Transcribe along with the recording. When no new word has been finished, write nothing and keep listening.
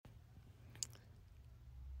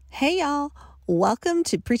Hey, y'all. Welcome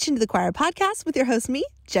to Preaching to the Choir podcast with your host, me,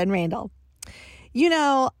 Jen Randall. You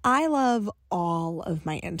know, I love all of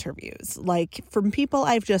my interviews, like from people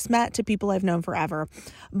I've just met to people I've known forever.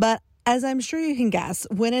 But as I'm sure you can guess,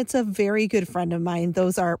 when it's a very good friend of mine,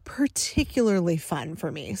 those are particularly fun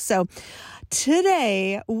for me. So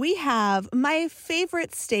today we have my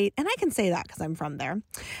favorite state, and I can say that because I'm from there,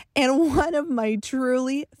 and one of my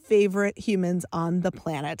truly favorite humans on the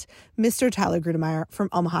planet, Mr. Tyler Grunemeyer from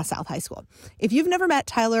Omaha South High School. If you've never met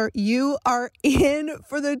Tyler, you are in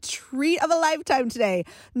for the treat of a lifetime today.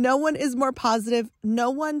 No one is more positive. No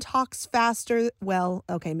one talks faster. Well,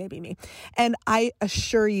 okay, maybe me. And I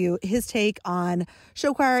assure you, his take on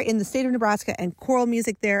show choir in the state of Nebraska and choral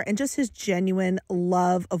music there, and just his genuine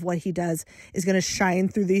love of what he does is going to shine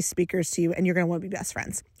through these speakers to you, and you're going to want to be best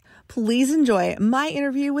friends. Please enjoy my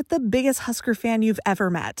interview with the biggest Husker fan you've ever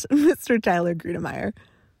met, Mr. Tyler Grunemeyer.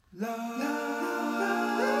 Preaching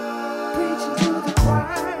to the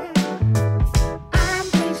choir. I'm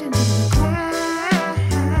preaching to the choir.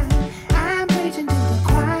 I'm preaching to the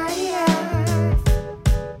choir.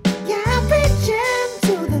 Yeah, I'm preaching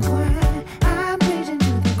to the choir. I'm preaching to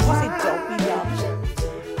the choir. Don't be dumb.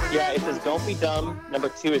 Yeah, it says don't be dumb. Number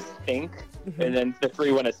 2 is think. And then the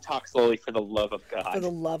 3 one is talk slowly for the love of God. For the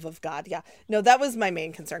love of God, yeah. No, that was my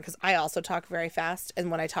main concern because I also talk very fast. And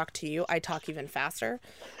when I talk to you, I talk even faster.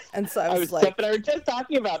 And so I was like... But I was just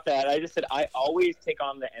talking about that. I just said I always take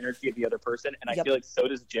on the energy of the other person. And I feel like so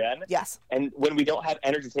does Jen. Yes. And when we don't have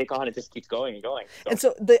energy to take on, it just keeps going and going. So. And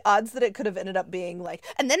so the odds that it could have ended up being like,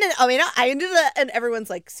 and then, I ended up, and everyone's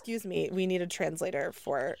like, excuse me, we need a translator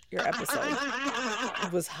for your episode.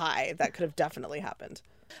 It was high. That could have definitely happened.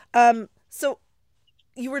 So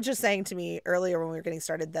you were just saying to me earlier when we were getting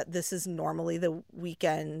started that this is normally the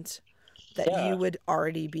weekend that you would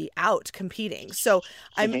already be out competing. So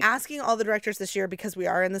I'm asking all the directors this year, because we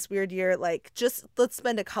are in this weird year, like, just let's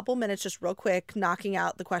spend a couple minutes just real quick knocking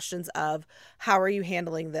out the questions of how are you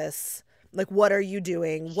handling this? Like, what are you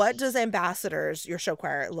doing? What does Ambassadors, your show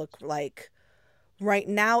choir, look like right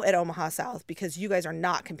now at Omaha South? Because you guys are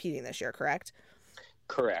not competing this year, correct?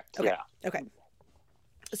 Correct. Okay. Yeah. Okay.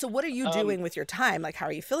 So what are you doing with your time? Like, how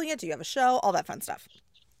are you filling it? Do you have a show? All that fun stuff.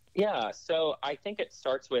 Yeah. So I think it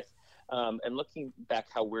starts with, and looking back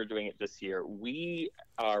how we're doing it this year, we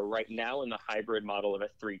are right now in the hybrid model of a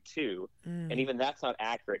 3-2. And even that's not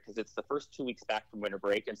accurate because it's the first 2 weeks back from winter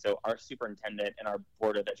break. And so our superintendent and our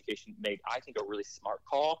Board of Education made, I think, a really smart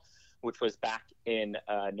call, which was back in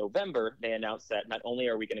November. They announced that not only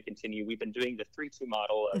are we going to continue, we've been doing the 3-2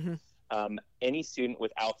 model of any student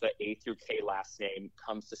with Alpha A through K last name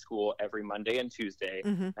comes to school every Monday and Tuesday,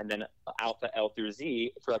 and then Alpha L through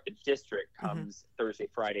Z throughout the district comes Thursday,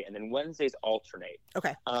 Friday, and then Wednesdays alternate.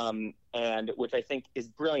 Okay. And which I think is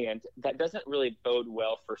brilliant. That doesn't really bode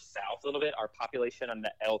well for South a little bit. Our population on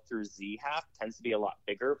the L through Z half tends to be a lot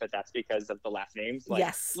bigger, but that's because of the last names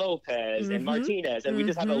like Lopez and Martinez, and we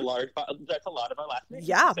just have a large. That's a lot of our last names.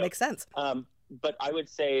 Yeah, so, makes sense. But I would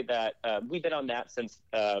say that we've been on that since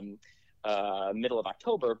middle of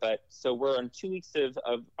October, but so we're on 2 weeks of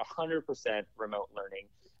 100% remote learning,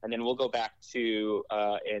 and then we'll go back to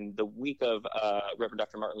in the week of Reverend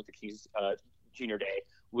Dr. Martin Luther King's Junior Day,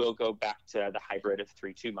 we'll go back to the hybrid of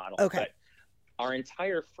 3-2 model. Okay. But our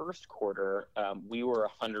entire first quarter, we were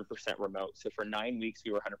 100% remote. So for 9 weeks,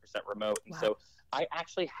 we were 100% remote, and so I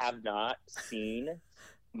actually have not seen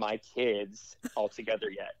my kids all together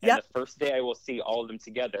yet. And the first day I will see all of them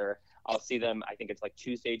together, I'll see them, I think it's like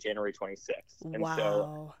Tuesday, January 26th. And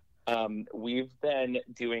so we've been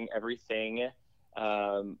doing everything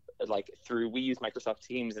we use Microsoft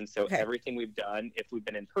Teams. And so everything we've done, if we've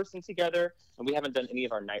been in person together, and we haven't done any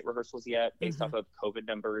of our night rehearsals yet based off of COVID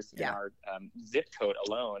numbers in our zip code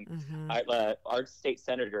alone. Our state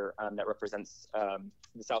senator that represents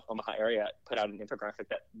the South Omaha area put out an infographic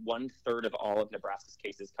that 1/3 of all of Nebraska's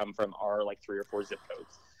cases come from our 3 or 4 zip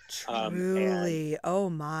codes. Truly. Oh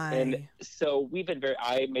my. And so we've been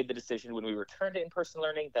I made the decision when we returned to in-person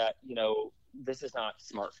learning that, this is not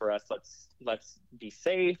smart for us. Let's be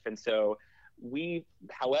safe. And so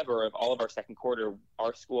however, of all of our second quarter,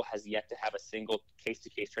 our school has yet to have a single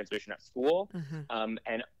case-to-case transmission at school.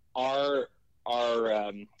 And our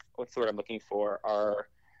what's the word I'm looking for? Our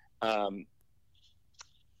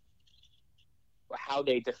how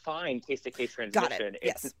they define case-to-case transmission.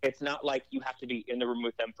 It's not like you have to be in the room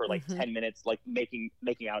with them for 10 minutes, making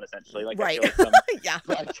out essentially. I feel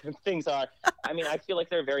like some things are. I mean, I feel like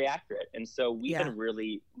they're very accurate, and so we've been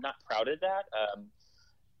really not proud of that.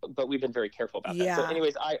 but we've been very careful about that. So Yeah.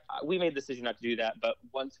 anyways, we made the decision not to do that. But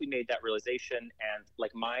once we made that realization, and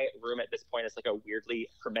like my room at this point is like a weirdly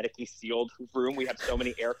hermetically sealed room. We have so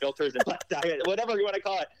many air filters and black diamond, whatever you want to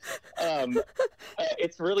call it.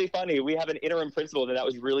 It's really funny. We have an interim principal that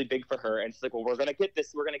was really big for her. And she's like, well, we're going to get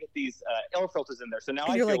these air filters in there. So now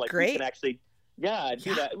I You're feel like, like great. we can actually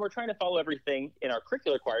do that. And we're trying to follow everything in our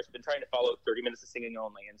curricular choirs. We've been trying to follow 30 minutes of singing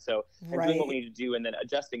only. And so and doing what we need to do and then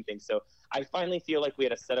adjusting things. So I finally feel like we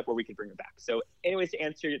had a setup where we can bring it back. So anyways, to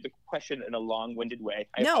answer the question in a long-winded way.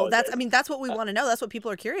 That's what we want to know. That's what people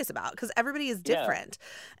are curious about because everybody is different.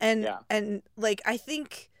 And like, I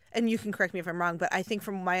think, and you can correct me if I'm wrong, but I think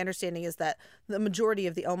from my understanding is that the majority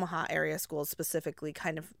of the Omaha area schools specifically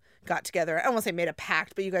kind of got together. I don't want to say made a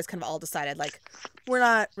pact, but you guys kind of all decided like, we're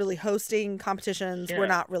not really hosting competitions. Yeah. We're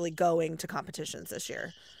not really going to competitions this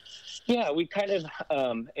year. Yeah, we kind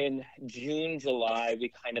of, in June, July,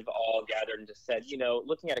 we kind of all gathered and just said,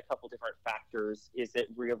 looking at a couple different factors, is it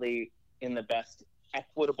really in the best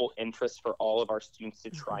equitable interest for all of our students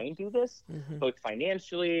to try and do this, both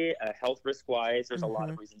financially, health risk-wise? There's a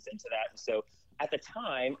lot of reasons into that. And so at the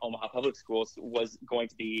time, Omaha Public Schools was going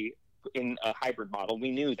to be in a hybrid model. We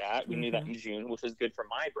knew that. We knew that in June, which was good for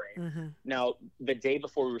my brain. Now, the day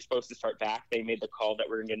before we were supposed to start back, they made the call that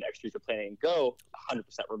we were going to get an extra for planning and go 100%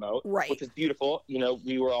 remote, which is beautiful.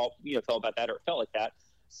 We were all, felt about that or felt like that.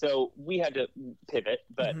 So we had to pivot,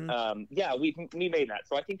 but we made that.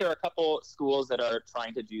 So I think there are a couple schools that are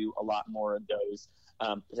trying to do a lot more of those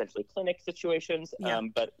potentially clinic situations.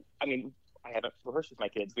 But I mean, I haven't rehearsed with my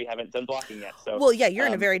kids. We haven't done blocking yet. So well, yeah, you're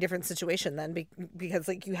in a very different situation then because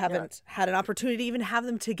like you haven't had an opportunity to even have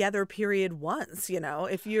them together period once,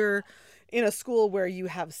 if you're in a school where you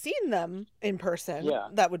have seen them in person,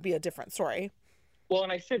 that would be a different story. Well,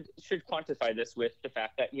 and I should quantify this with the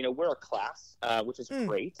fact that, we're a class, which is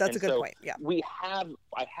great. That's a good point. Yeah.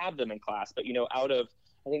 I have them in class, but,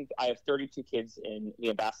 I think I have 32 kids in the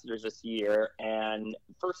ambassadors this year, and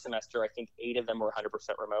first semester, I think 8 of them were 100%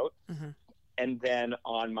 remote. And then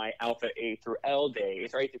on my Alpha A through L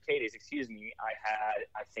days, or A through K days, I had,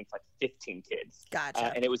 I think, like 15 kids.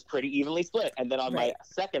 Gotcha. And it was pretty evenly split. And then on my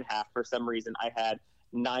second half, for some reason, I had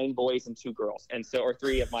 9 boys and 2 girls, or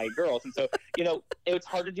 3 of my girls. And so, it was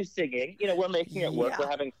hard to do singing. We're making it work. We're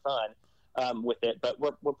having fun with it, but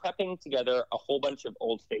we're prepping together a whole bunch of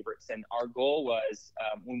old favorites. And our goal was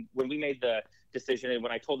when we made the decision and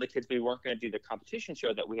when I told the kids we weren't going to do the competition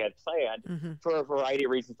show that we had planned for a variety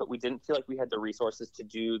of reasons, but we didn't feel like we had the resources to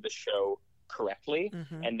do the show correctly.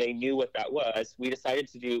 And they knew what that was. We decided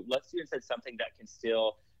let's do instead something that can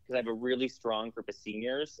still, because I have a really strong group of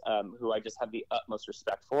seniors who I just have the utmost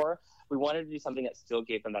respect for. We wanted to do something that still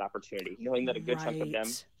gave them that opportunity, knowing that a good chunk of them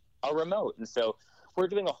are remote. And so we're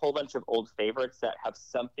doing a whole bunch of old favorites that have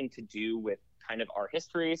something to do with kind of our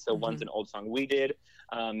history. So one's an old song we did,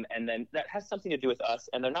 and then that has something to do with us.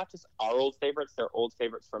 And they're not just our old favorites, they're old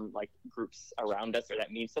favorites from like groups around us or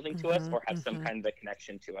that mean something to us or have some kind of a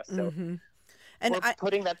connection to us. So and we're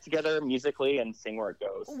putting that together musically and seeing where it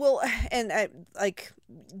goes. Well, and like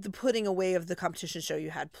the putting away of the competition show you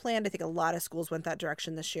had planned, I think a lot of schools went that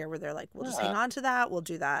direction this year where they're like, we'll just hang on to that. We'll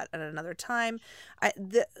do that at another time.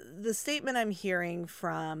 The statement I'm hearing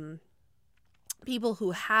from people who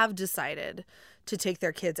have decided to take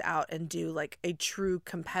their kids out and do like a true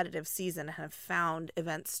competitive season and have found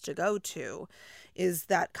events to go to is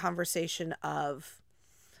that conversation of,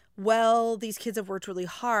 well, these kids have worked really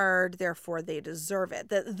hard, therefore they deserve it.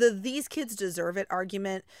 The these kids deserve it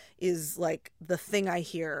argument is like the thing I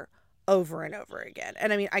hear over and over again.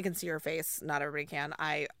 And I mean, I can see your face. Not everybody can.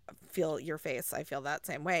 I feel your face. I feel that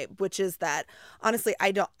same way, which is that honestly,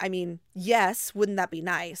 yes, wouldn't that be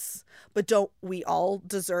nice? But don't we all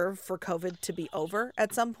deserve for COVID to be over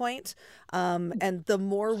at some point? And the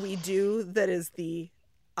more we do that is the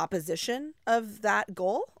opposition of that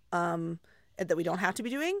goal, that we don't have to be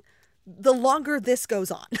doing, the longer this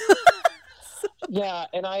goes on. Yeah,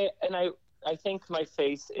 and I think my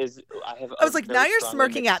face is. I was like, now you're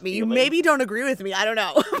smirking at me. You maybe don't agree with me. I don't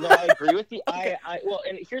know. No, I agree with you. Okay. Well,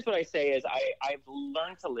 and here's what I say is I've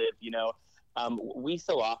learned to live. We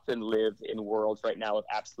so often live in worlds right now of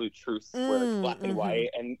absolute truths where it's black and white,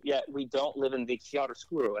 and yet we don't live in the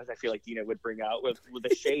chiaroscuro, as I feel like Dina would bring out with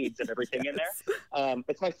the shades and everything in there.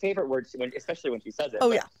 It's my favorite word, especially when she says it.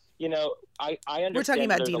 Oh, yeah. I understand. We're talking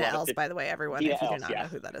about Dina Els, by the way, everyone, Dina if you do Els, not know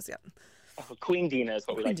who that is yet. Queen Dina is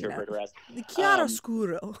what we like to refer to her as. The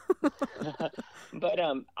chiaroscuro. But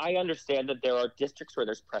I understand that there are districts where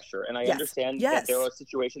there's pressure, and I understand that there are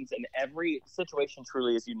situations, and every situation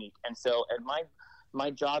truly is unique. And so, and my my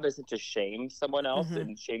job isn't to shame someone else, Mhm.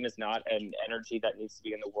 and shame is not an energy that needs to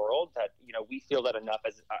be in the world. That, you know, we feel that enough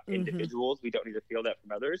as individuals. We don't need to feel that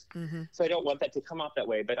from others. Mhm. So I don't want that to come off that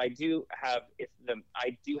way. But I do have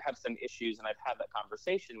some issues, and I've had that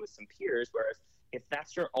conversation with some peers. Whereas if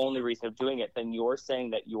that's your only reason of doing it, then you're saying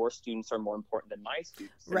that your students are more important than my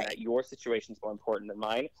students, and Right. that your situation is more important than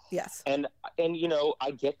mine. Yes. And you know,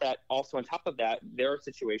 I get that. Also, on top of that, there are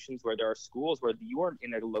situations where there are schools where you are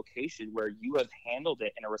in a location where you have handled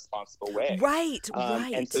it in a responsible way, Right.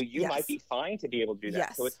 Right. and so you Yes. might be fine to be able to do that.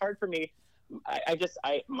 Yes. So it's hard for me.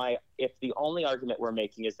 If the only argument we're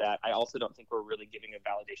making is that, I also don't think we're really giving a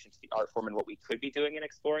validation to the art form and what we could be doing and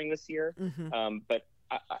exploring this year. Mhm. But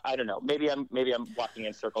I don't know. Maybe I'm walking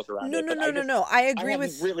in circles around No, it. no, But no, no, no. I I agree have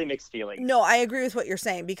with. really mixed feelings. No, I agree with what you're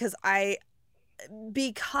saying because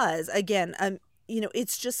again, you know,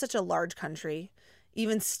 it's just such a large country.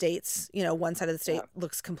 Even states, you know, one side of the state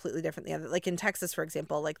looks completely different than the other. Like in Texas, for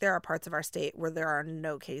example, like there are parts of our state where there are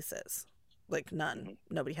no cases, like none.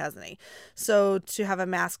 Mm-hmm. Nobody has any. So to have a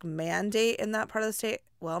mask mandate in that part of the state,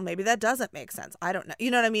 well, maybe that doesn't make sense. I don't know.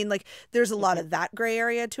 You know what I mean? Like there's a lot of that gray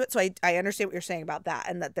area to it. So I understand what you're saying about that,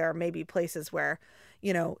 and that there may be places where,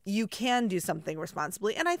 you know, you can do something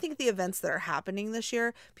responsibly. And I think the events that are happening this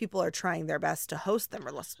year, people are trying their best to host them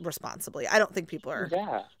responsibly. I don't think people are.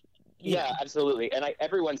 Yeah, absolutely. And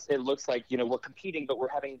it looks like, you know, we're competing, but we're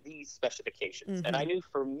having these specifications. And I knew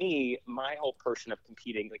for me, my whole portion of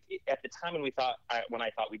competing, like at the time when I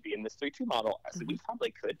thought we'd be in this 3-2 model, I said we probably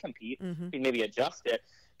could compete, we maybe adjust it.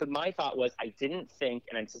 But my thought was, I didn't think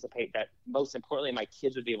and anticipate that, most importantly, my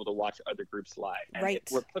kids would be able to watch other groups live. And Right.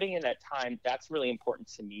 if we're putting in that time, that's really important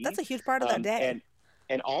to me. That's a huge part of that day.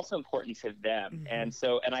 And also important to them. And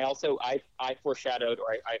so, and I also, I foreshadowed,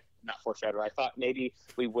 or I not foreshadowed, I thought maybe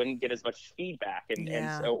we wouldn't get as much feedback, or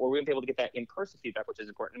we wouldn't be able to get that in-person feedback, which is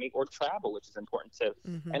important to me, or travel, which is important too.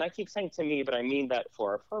 And I keep saying to me, but I mean that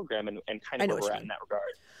for our program and kind of where we're at in that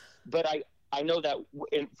regard. But I know that,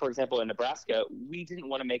 for example, in Nebraska, we didn't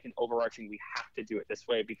want to make an overarching, we have to do it this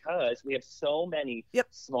way, because we have so many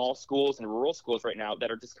small schools and rural schools right now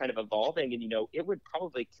that are just kind of evolving. And, you know, it would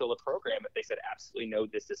probably kill a program if they said absolutely no,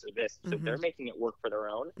 this, or this. So they're making it work for their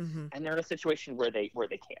own. And they're in a situation where they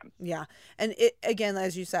can. Yeah. And it, again,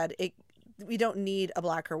 as you said, we don't need a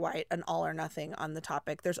black or white, an all or nothing on the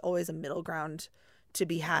topic. There's always a middle ground to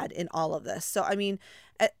be had in all of this. So, I mean,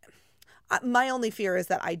 my only fear is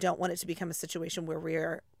that I don't want it to become a situation where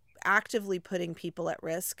we're actively putting people at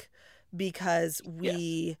risk because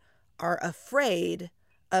we are afraid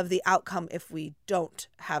of the outcome if we don't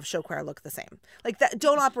have show choir look the same. Like that,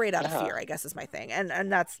 don't operate out of fear, I guess is my thing. And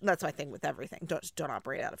that's my thing with everything. Don't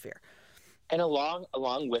operate out of fear. And along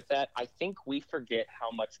with that, I think we forget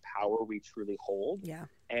how much power we truly hold. Yeah.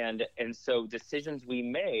 And so decisions we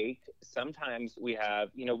make, sometimes we have,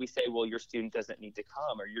 you know, we say, well, your student doesn't need to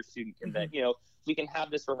come, or your student can then, you know, we can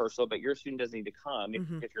have this rehearsal, but your student doesn't need to come if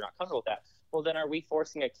you're not comfortable with that. Well, then are we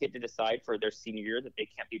forcing a kid to decide for their senior year that they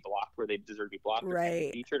can't be blocked, where they deserve to be blocked, or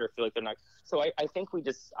can't be featured, or feel like they're not? So I think we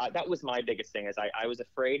just, that was my biggest thing, is I was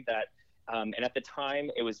afraid that, and at the time,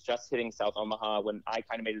 it was just hitting South Omaha when I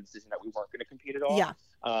kind of made a decision that we weren't going to compete at all. Yeah.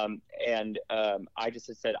 I just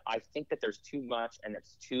had said, I think that there's too much, and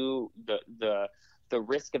it's the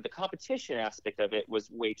risk of the competition aspect of it was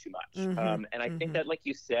way too much. And I think that, like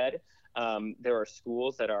you said, there are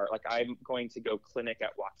schools that are, like, I'm going to go clinic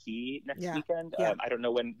at Waukee next weekend. I don't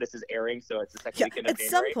know when this is airing, so it's the second weekend of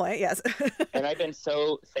January. At some point, yes. And I've been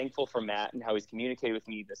so thankful for Matt and how he's communicated with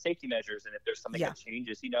me the safety measures, and if there's something that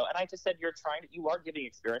changes, you know. And I just said, you are giving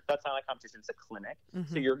experience. That's not like competition; it's a clinic.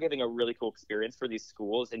 So you're giving a really cool experience for these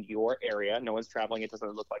schools in your area. No one's traveling. It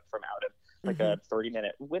doesn't look like from out of like a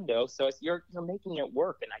 30-minute window. So you're making it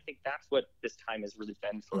work, and I think that's what this time has really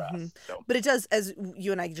been for us. So. But it does, as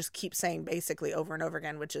you and I just keep saying basically over and over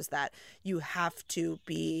again, which is that you have to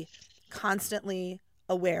be constantly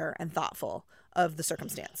aware and thoughtful of the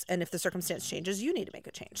circumstance. And if the circumstance changes, you need to make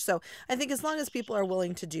a change. So I think as long as people are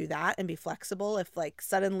willing to do that and be flexible, if like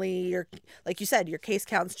suddenly like you said, your case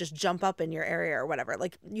counts just jump up in your area or whatever,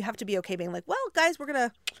 like you have to be okay being like, well, guys, we're going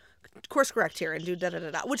to course correct here and do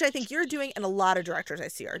da-da-da-da, which I think you're doing and a lot of directors I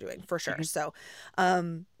see are doing for sure. So,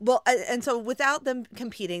 and so without them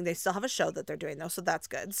competing, they still have a show that they're doing though. So that's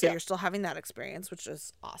good. So you're still having that experience, which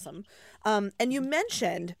is awesome. And you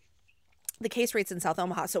mentioned the case rates in South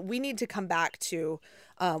Omaha. So we need to come back to,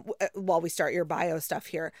 while we start your bio stuff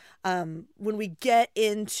here, when we get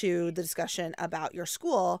into the discussion about your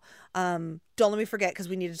school, don't let me forget, because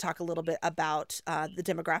we need to talk a little bit about the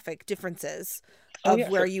demographic differences Oh, of yeah,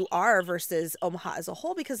 where sure. you are versus Omaha as a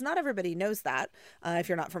whole, because not everybody knows that. If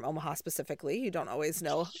you're not from Omaha specifically, you don't always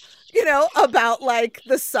know, about like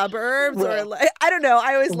the suburbs or Well, like, I don't know.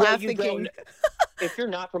 I always well, laugh you thinking, don't. If you're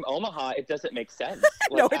not from Omaha, it doesn't make sense.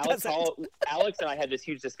 no, Like it doesn't. Alex and I had this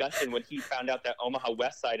huge discussion when he found out that Omaha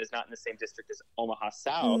West Side is not in the same district as Omaha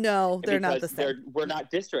South. No, they're not the Because same. we're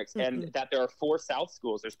not districts, and that there are 4 South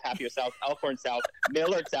schools. There's Papio South, Elkhorn South,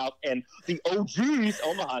 Millard South, and the OGs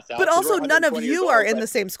Omaha South. But 'cause also, we're none of 120 years you are old, in but- the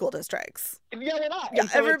same school districts. Yeah, we're not. Yeah, And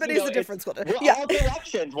so everybody's a it's- different school district. We're Yeah. all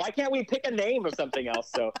directions. Why can't we pick a name of something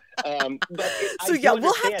else? So, So, yeah,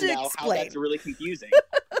 we'll have to how explain. that's really confusing.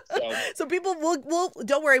 So, So people we'll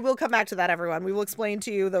don't worry, we'll come back to that, everyone. We will explain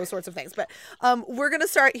to you those sorts of things. But we're going to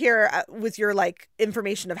start here with your like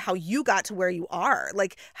information of how you got to where you are.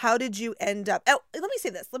 Like, how did you end up? Oh, let me say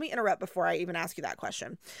this. Let me interrupt before I even ask you that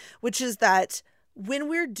question, which is that when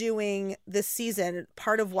we're doing this season,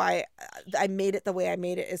 part of why I made it the way I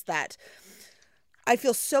made it is that I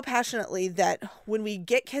feel so passionately that when we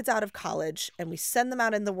get kids out of college and we send them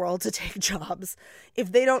out in the world to take jobs,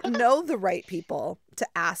 if they don't know the right people to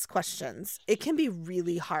ask questions, it can be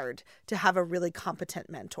really hard to have a really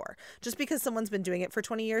competent mentor. Just because someone's been doing it for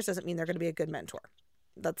 20 years doesn't mean they're going to be a good mentor.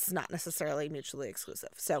 That's not necessarily mutually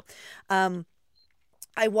exclusive. So,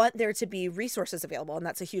 I want there to be resources available, and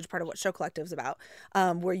that's a huge part of what Show Collective is about,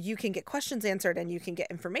 where you can get questions answered and you can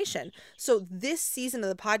get information. So this season of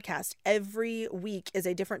the podcast, every week is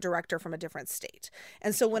a different director from a different state.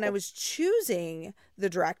 And so when I was choosing the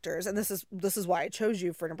directors, and this is why I chose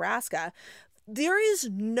you for Nebraska, there is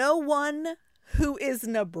no one who is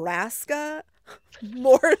Nebraska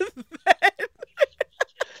more than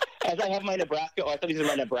as I have my Nebraska, I thought these were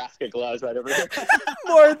my Nebraska gloves right over here.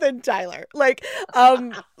 more than Tyler. Like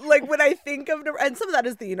when I think of, and some of that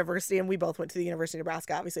is the university, and we both went to the University of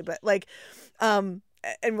Nebraska, obviously, but like, and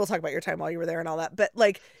we'll talk about your time while you were there and all that, but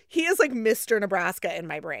like, he is like Mr. Nebraska in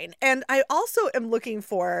my brain. And I also am looking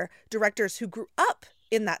for directors who grew up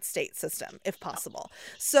in that state system, if possible.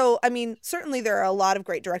 So, I mean, certainly there are a lot of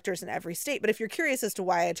great directors in every state, but if you're curious as to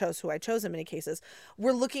why I chose who I chose in many cases,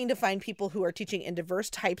 we're looking to find people who are teaching in diverse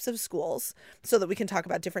types of schools so that we can talk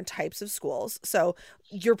about different types of schools. So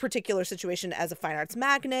your particular situation as a fine arts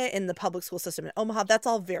magnet in the public school system in Omaha, that's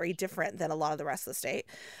all very different than a lot of the rest of the state.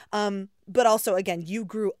 But also, again, you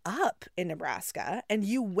grew up in Nebraska and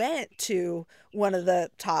you went to one of the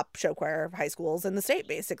top show choir high schools in the state,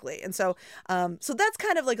 basically. And so, so that's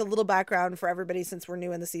kind of like a little background for everybody, since we're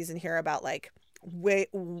new in the season here, about like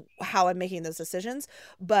how I'm making those decisions.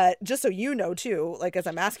 But just so you know too, like as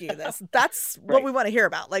I'm asking you this, that's what Right. we want to hear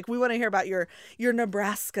about. Like we want to hear about your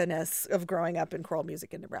Nebraska-ness of growing up in choral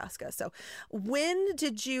music in Nebraska. So when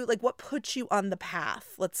did you, like, what put you on the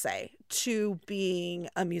path, let's say, to being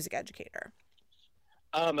a music educator?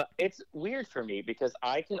 It's weird for me because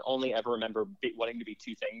I can only ever remember wanting to be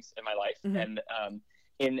 2 things in my life. Mhm. And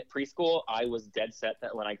in preschool, I was dead set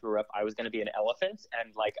that when I grew up, I was going to be an elephant.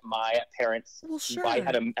 And like my parents, Well, sure. I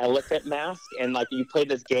had an elephant mask, and like you play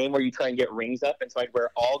this game where you try and get rings up. And so I'd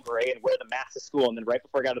wear all gray and wear the mask to school. And then right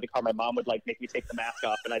before I got to the car, my mom would like make me take the mask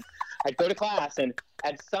off, and I'd go to class. And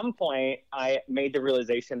at some point, I made the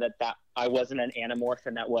realization that I wasn't an anamorph,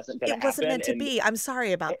 and that wasn't going to happen. It wasn't meant to And be. I'm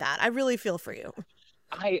sorry about that. I really feel for you.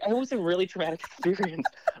 it was a really traumatic experience.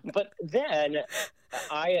 But then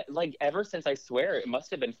I, like, ever since, I swear it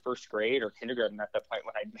must have been first grade or kindergarten at that point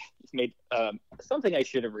when I made something I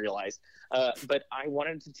should have realized. But I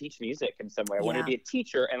wanted to teach music in some way. I wanted to Yeah. be a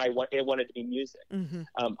teacher, and I wanted to be music. Mm-hmm.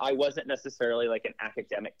 I wasn't necessarily like an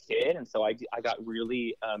academic kid, and so I got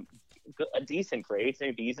really decent grades,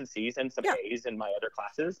 maybe B's and C's and some Yeah. A's in my other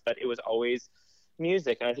classes, but it was always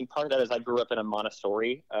music. And I think part of that is I grew up in a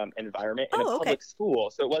Montessori environment in a Oh, okay. public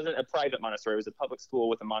school. So it wasn't a private Montessori, it was a public school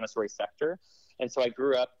with a Montessori sector. And so I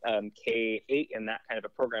grew up K-8 in that kind of a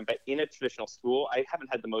program, but in a traditional school. I haven't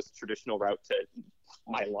had the most traditional route to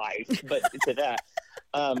my life, but to that.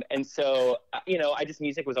 And so,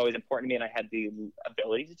 music was always important to me, and I had the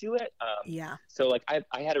ability to do it. Yeah. So like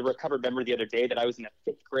I had a recovered memory the other day that I was in a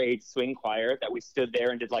 5th grade swing choir that we stood there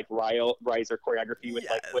and did like riser choreography with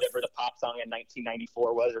like Yes. whatever the pop song in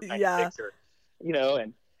 1994 was, or 96 Yeah. or,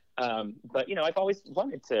 but I've always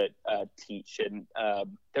wanted to teach. And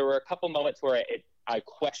there were a couple moments where I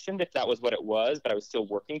questioned if that was what it was, but I was still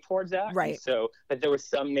working towards that. Right. And so, but there was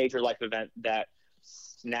some major life event that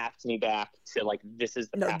snapped me back to like, this is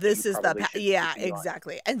the No, path this that you is the probably path. should Yeah, be on.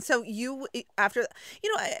 exactly. And so you, after,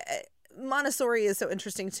 Montessori is so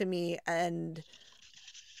interesting to me, and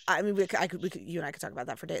I mean, you and I could talk about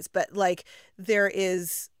that for days, but like there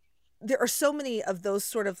is there are so many of those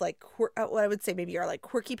sort of like what I would say maybe are like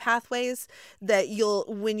quirky pathways that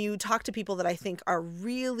when you talk to people that I think are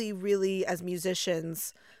really, really as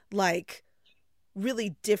musicians, like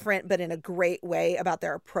really different, but in a great way about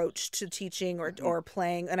their approach to teaching or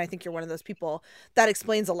playing. And I think you're one of those people. That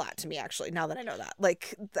explains a lot to me, actually, now that I know that.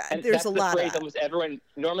 Like, And there's that's a the lot phrase of that. almost everyone,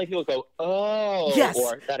 normally people go, oh, Yes.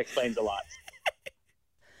 or that explains a lot.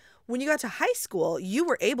 When you got to high school, you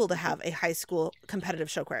were able to have a high school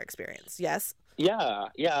competitive show choir experience, yes? Yeah.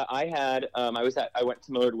 I had, I went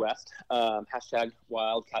to Millard West, hashtag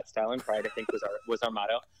Wildcat Style and Pride, I think was our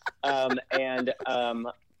motto.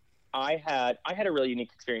 I had a really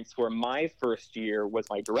unique experience where my first year was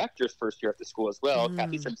my director's first year at the school as well,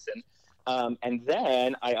 Kathy Simpson. And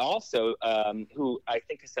then I also, who I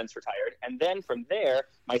think has since retired. And then from there,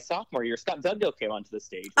 my sophomore year, Scott Dugdale came onto the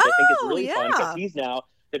stage, which I think is really fun because he's now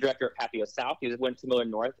the director at Papio South. He went to Millard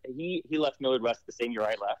North. He left Millard West the same year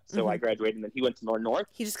I left, so I graduated, and then he went to Millard North.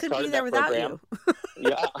 He just couldn't be there without you.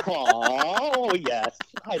 Yeah. Oh, yes.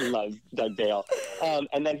 I love Dugdale.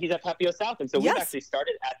 And then he's at Papio South, and so we've actually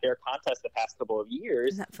started at their contest the past couple of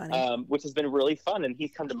years, Isn't that funny? which has been really fun. And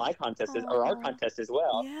he's come to my contest or our contest as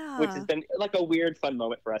well, which has been like a weird, fun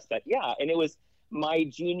moment for us. But yeah, and it was my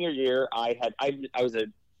junior year. I was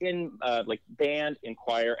in like band and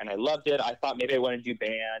choir, and I loved it. I thought maybe I wanted to do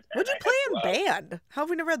band. What'd you play in band? How have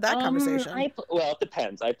we never had that conversation? Well, it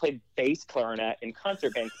depends. I played bass clarinet in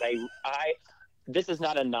concert band because this is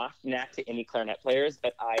not a knack to any clarinet players,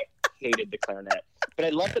 but I hated the clarinet. But I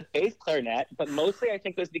loved the bass clarinet, but mostly I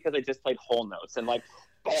think it was because I just played whole notes and like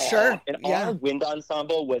and our wind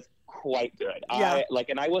ensemble was quite good.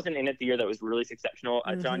 And I wasn't in it the year that was really exceptional.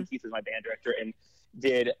 John Keith was my band director and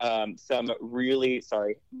did some really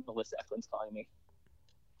Melissa Eklund's calling me.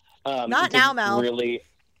 Not now, Mel. Really,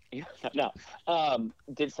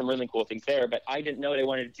 did some really cool things there, but I didn't know what I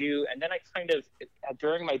wanted to do. And then I kind of,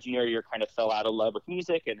 during my junior year, kind of fell out of love with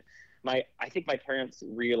music. And I think my parents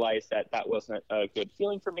realized that wasn't a good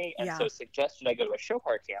feeling for me. And so suggested I go to a show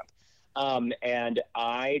choir camp. And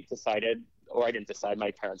I decided, or I didn't decide,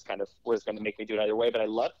 my parents kind of was going to make me do it either way, but I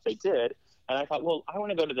loved what they did. And I thought, well, I want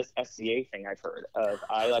to go to this SCA thing I've heard of.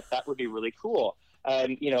 That would be really cool.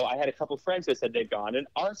 And, I had a couple of friends who said they'd gone. And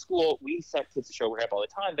our school, we sent kids to show choir all the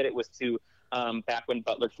time, but it was to back when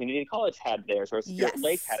Butler Community College had theirs, or Spirit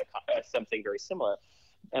Lake had something very similar.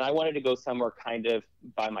 And I wanted to go somewhere kind of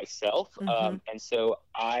by myself. And so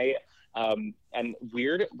and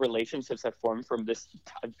weird relationships have formed from this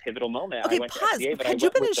pivotal moment. Okay, I went pause. to SCA, but had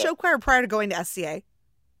you been in show choir prior to going to SCA?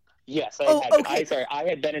 Yes, I had. Okay. I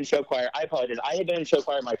had been in show choir. I apologize. I had been in show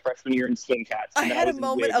choir my freshman year in Swing Cats. I had a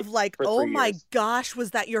moment of like, oh my years. gosh,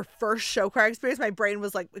 was that your first show choir experience? My brain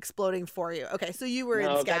was like exploding for you. Okay, so you were in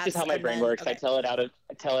Scats. That's just how my brain works. Okay. I tell it out of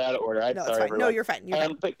order. I'm sorry, everyone. No, you're fine. You're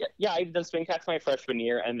fine. But yeah, I had done Swing Cats my freshman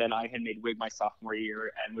year, and then I had made Wig my sophomore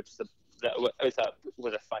year, and which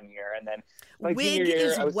was a fun year. And then my Wig year,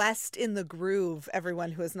 is West in the Groove,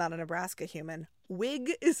 everyone who is not a Nebraska human.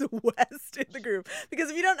 Wig is West in the Groove. Because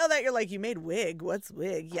if you don't know that, you're like, you made Wig. What's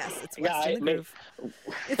Wig? Yes, it's West in the Groove.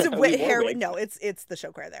 It's a hair wig. No, it's the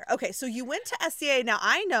show choir there. Okay, so you went to SCA. Now,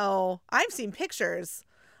 I know, I've seen pictures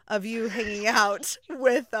of you hanging out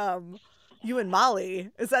with you and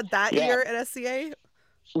Molly. Is that year at SCA?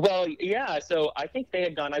 Well, yeah. So I think they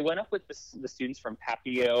had gone. I went up with the students from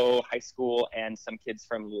Papio High School and some kids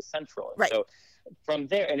from Lewis Central. Right. So from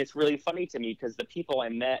there, and it's really funny to me because the people I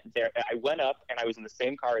met there, I went up and I was in the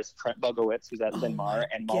same car as Trent Bogowitz, who's at Linmar,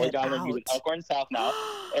 and Molly Diamond, who's at Elkhorn South now.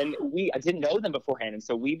 And I didn't know them beforehand, and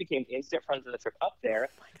so we became instant friends on the trip up there.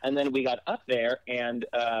 And then we got up there, and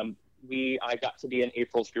I got to be in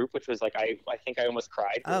April's group, which was like, I think I almost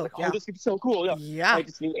cried. Oh, like, this is so cool. Yeah. I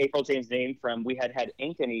just knew April Jane's name from, we had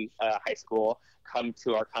Ankeny High School come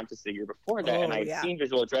to our contest the year before that. And I'd seen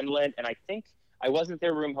Visual Adrenaline, and I think I wasn't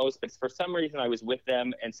their room host, but for some reason I was with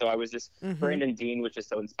them. And so I was just, Brandon Dean was just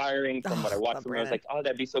so inspiring from what I watched from him. I was like, oh,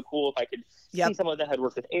 that'd be so cool if I could see someone that had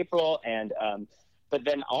worked with April. And, but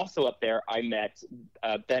then also up there, I met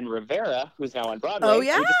Ben Rivera, who's now on Broadway. Oh,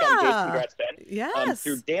 yeah. We just got engaged. Congrats, Ben. Yes.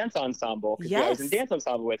 Through Dance Ensemble. Yes. I was in Dance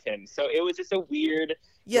Ensemble with him. So it was just a weird,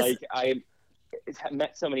 I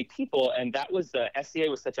met so many people. And that was, SCA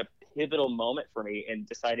was such a pivotal moment for me in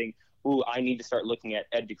deciding, I need to start looking at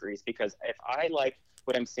ed degrees, because if I like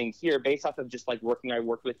what I'm seeing here, based off of just like I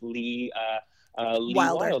worked with Lee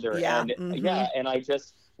Wilder. And and I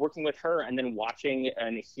just working with her and then watching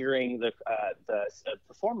and hearing the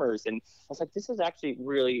performers, and I was like, this is actually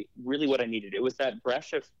really, really what I needed. It was that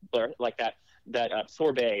brush of like that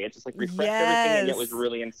sorbet. It just like refreshed everything, and it was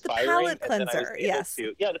really inspiring. The palate cleanser,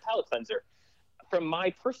 the palate cleanser. from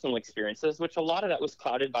my personal experiences, which a lot of that was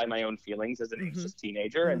clouded by my own feelings as an anxious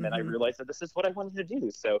teenager. And then I realized that this is what I wanted to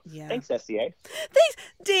do. So thanks, SCA. Thanks,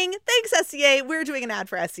 ding. Thanks, SCA. We're doing an ad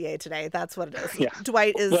for SCA today. That's what it is. Yeah.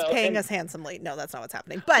 Dwight is paying us handsomely. No, that's not what's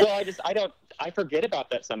happening. But I forget about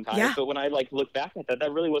that sometimes. Yeah. But when I look back at that,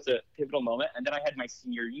 that really was a pivotal moment. And then I had my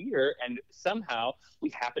senior year, and somehow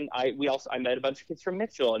I met a bunch of kids from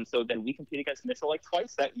Mitchell, and so then we competed against Mitchell like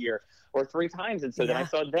twice that year or 3 times. And so then I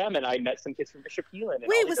saw them, and I met some kids from Bishop Elin.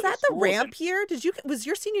 Wait, was that the ramp year? Was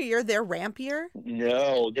your senior year their ramp year?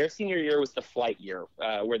 No, their senior year was the flight year,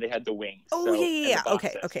 where they had the wings. Oh, yeah.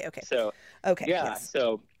 Okay. So okay. Yeah. Yes.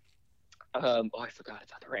 So. I forgot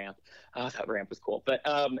about the ramp. That ramp was cool. But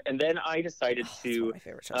and then I decided to. One of my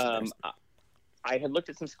favorite shows I had looked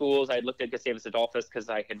at some schools. I had looked at Gustavus Adolphus because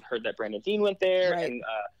I had heard that Brandon Dean went there, and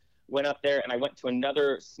went up there. And I went to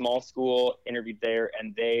another small school, interviewed there,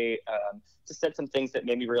 and they just said some things that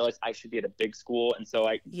made me realize I should be at a big school. And so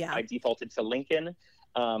I defaulted to Lincoln.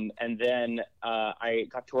 And then I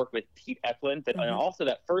got to work with Pete Eklund, and also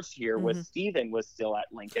that first year was Stephen was still at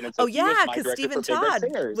Lincoln. And so because Stephen Todd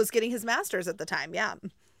was getting his master's at the time.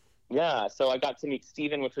 Yeah. So I got to meet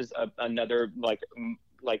Stephen, which was another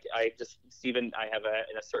Stephen, I have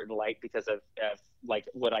in a certain light because of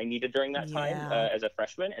what I needed during that time as a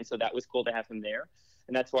freshman. And so that was cool to have him there.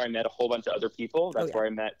 And that's where I met a whole bunch of other people. That's where I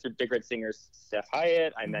met through Big Red Singers, Steph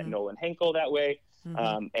Hyatt. I met Nolan Henkel that way.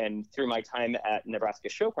 And through my time at Nebraska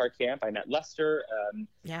Show Choir Camp, I met Lester.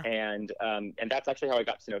 And that's actually how I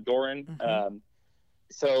got to know Doran.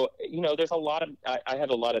 So, there's a lot of, I had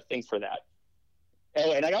a lot of things for that.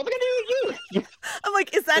 Oh, and I also got to know you. I'm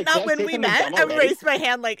like, is that not when we met? I raised my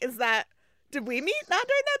hand like, did we meet not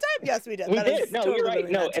during that time? Yes, we did. We did. No, you're right.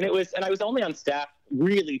 No, and I was only on staff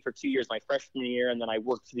really for 2 years, my freshman year, and then I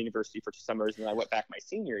worked for the university for 2 summers, and then I went back my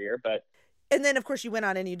senior year. And then, of course, you went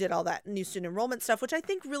on and you did all that new student enrollment stuff, which I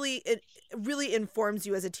think really informs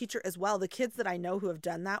you as a teacher as well. The kids that I know who have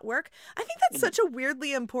done that work, I think that's such a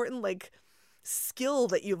weirdly important skill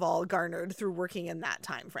that you've all garnered through working in that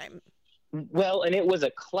time frame. Well, and it was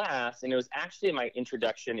a class, and it was actually my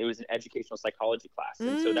introduction. It was an educational psychology class,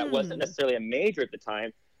 and so that wasn't necessarily a major at the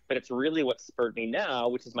time, but it's really what spurred me now,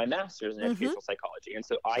 which is my master's in educational psychology. And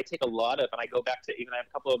so I take a lot of, and I go back to even I have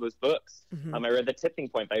a couple of those books. I read The Tipping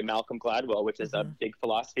Point by Malcolm Gladwell, which is a big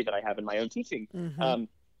philosophy that I have in my own teaching. And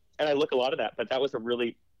I look a lot of that, but I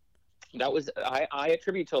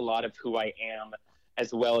attribute to a lot of who I am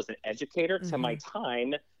as well as an educator to my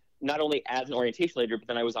time, not only as an orientation leader, but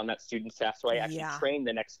then I was on that student staff. So I actually trained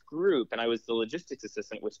the next group, and I was the logistics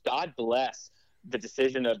assistant, which God bless the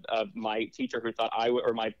decision of my teacher who thought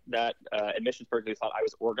admissions person who thought I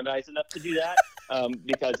was organized enough to do that,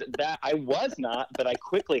 because that I was not, but I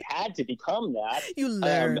quickly had to become that. You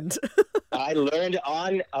learned. I learned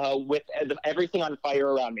on with everything on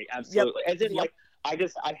fire around me. Absolutely. As in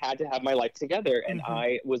I had to have my life together, and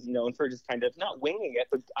I was known for just kind of not winging it,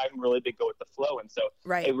 but I'm really big go with the flow. And so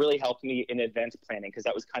it really helped me in advanced planning, because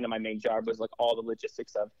that was kind of my main job, was all the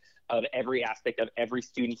logistics of every aspect of every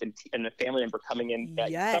student and the family member coming in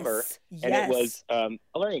that summer. And it was a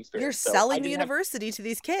learning experience. You're selling the university to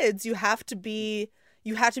these kids. You have to be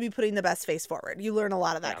putting the best face forward. You learn a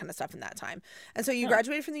lot of that kind of stuff in that time. And so you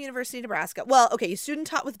graduated from the University of Nebraska. Well, okay, you student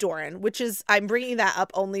taught with Doran, which is, I'm bringing that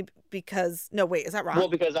up only because, no, wait, is that wrong? Well,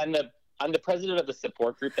 because I'm the president of the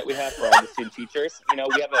support group that we have for all the student teachers.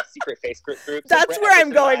 We have a secret Facebook group. That's where I'm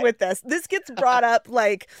going with this. This gets brought up,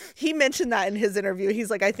 he mentioned that in his interview. He's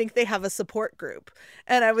like, I think they have a support group.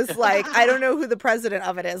 And I was like, I don't know who the president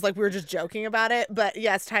of it is. We were just joking about it. But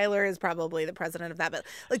yes, Tyler is probably the president of that.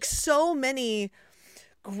 But so many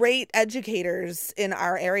great educators in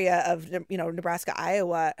our area of, Nebraska,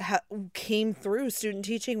 Iowa came through student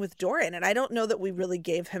teaching with Doran. And I don't know that we really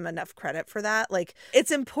gave him enough credit for that.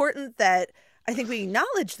 It's important that I think we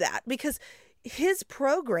acknowledge that, because his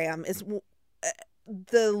program is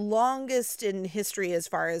the longest in history as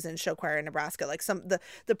far as in show choir in Nebraska.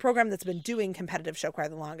 The program that's been doing competitive show choir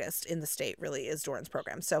the longest in the state really is Doran's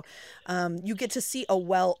program. So you get to see a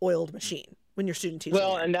well-oiled machine when you're student teaching.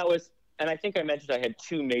 Well, and I think I mentioned I had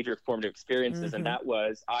 2 major formative experiences, and that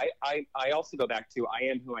was I also go back to I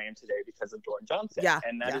am who I am today because of Doran Johnson,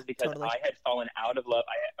 and that is because I had fallen out of love.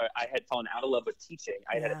 I had fallen out of love with teaching.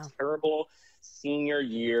 I had a terrible senior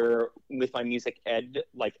year with my music ed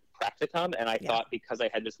practicum, and I thought because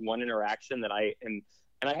I had this one interaction that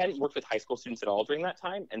and I hadn't worked with high school students at all during that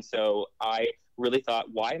time. And so I really thought,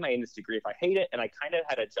 why am I in this degree if I hate it? And I kind of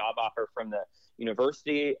had a job offer from the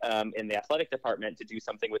university in the athletic department to do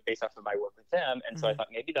something based off of my work with them. And so I thought,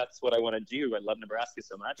 maybe that's what I want to do. I love Nebraska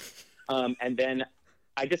so much. And then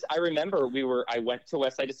I remember I went to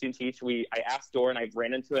Westside to student teach. I asked Doran, I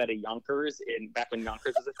ran into it at a Yonkers back when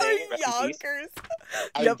Yonkers was a thing. Rest in peace. Yonkers.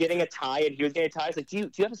 I was getting a tie, and he was getting a tie. I was like, do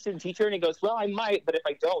you have a student teacher? And he goes, well, I might, but if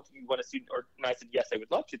I don't, do you want a student? And I said, yes, I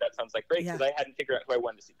would love to. That sounds like great, because I hadn't figured out who I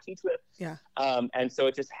wanted to student teach with. Yeah. And so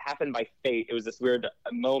it just happened by fate. It was this weird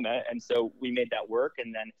moment, and so we made that work.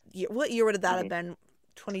 And then what year would that have been?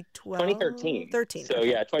 2012? 2013. 13. So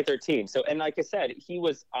yeah, 2013. So, and like I said,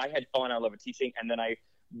 I had fallen out of love with teaching, and then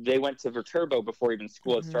they went to Viterbo before even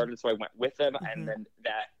school had started, so I went with them, and then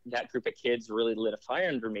that group of kids really lit a fire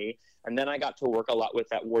under me, and then I got to work a lot with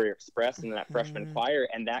that Warrior Express and that freshman choir,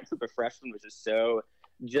 and that group of freshmen was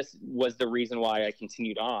just was the reason why I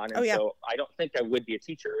continued on. And so I don't think I would be a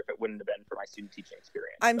teacher if it wouldn't have been for my student teaching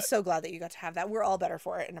experience. I'm so glad that you got to have that. We're all better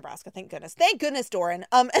for it in Nebraska. Thank goodness. Thank goodness, Doran.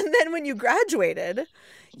 And then when you graduated,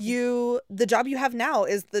 the job you have now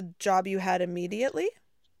is the job you had immediately?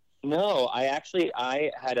 No, I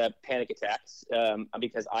had a panic attack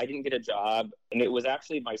because I didn't get a job. And it was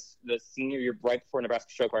actually the senior year, right before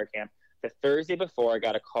Nebraska Show Choir Camp. The Thursday before, I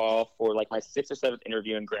got a call for like my 6th or 7th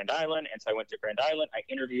interview in Grand Island. And so I went to Grand Island. I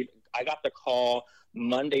interviewed. I got the call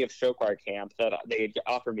Monday of show choir camp that they had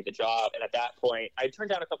offered me the job. And at that point, I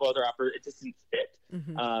turned down a couple other offers. It just didn't fit.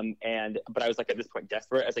 But I was like, at this point,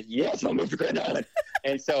 desperate. I was like, yes, I'll move to Grand Island.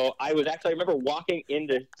 And so I remember walking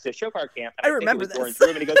into show choir camp. And I remember this.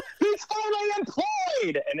 Room, and he goes, he's finally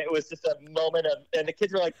employed. And it was just a moment and the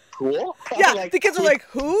kids were like, cool. Yeah, like, the kids are like,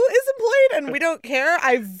 who is employed? And we don't care.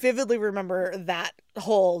 I vividly remember that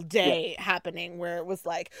whole day happening where it was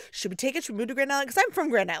like, should we take it? Should we move to Grand Island? Because I'm from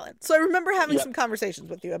Grand Island. So I remember having some conversations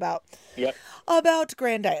with you about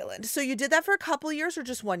Grand Island. So you did that for a couple of years or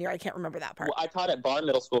just 1 year? I can't remember that part. Well, I taught at Barn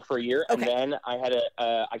Middle School for a year. And then I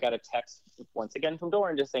got a text once again from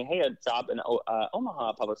Doran just saying, hey, a job in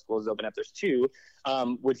Omaha Public Schools is open up. There's 2.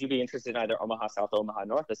 Would you be interested in either Omaha South or Omaha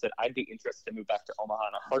North? I said, I'd be interested to move back to Omaha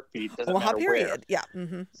in a heartbeat. Doesn't Omaha, matter period. where.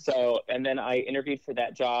 Yeah. So, and then I interviewed for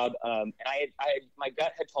that job. And my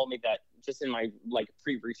gut had told me that just in my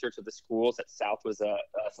pre-research of the schools that South was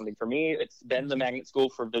something for me. It's been the magnet school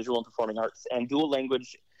for visual and performing arts and dual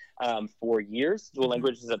language for years. Dual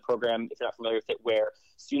language is a program, if you're not familiar with it, where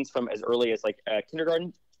students from as early as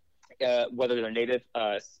kindergarten, whether they're native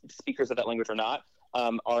speakers of that language or not,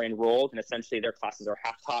 are enrolled, and essentially their classes are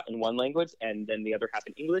half taught in one language and then the other half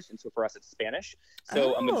in English. And so for us, it's Spanish.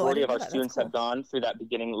 So a majority of our students have gone through that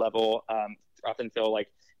beginning level up until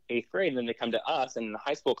 8th grade, and then they come to us, and the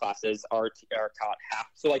high school classes are taught half.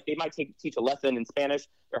 So they might teach a lesson in Spanish,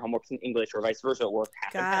 their homework's in English, or vice versa, or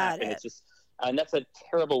half and half. And it's just, and that's a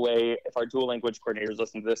terrible way. If our dual language coordinators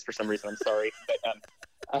listen to this for some reason, I'm sorry,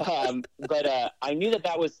 but I knew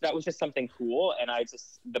that was just something cool, and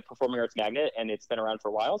the performing arts magnet, and it's been around for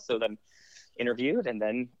a while. So then interviewed, and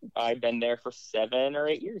then I've been there for 7 or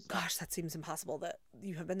 8 years now. Gosh, that seems impossible that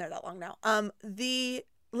you have been there that long now.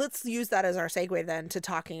 Let's use that as our segue then to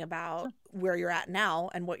talking about where you're at now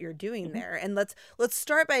and what you're doing there. And let's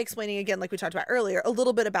start by explaining again, like we talked about earlier, a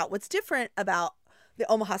little bit about what's different about the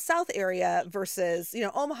Omaha South area versus,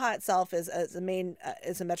 Omaha itself is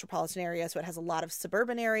a metropolitan area. So it has a lot of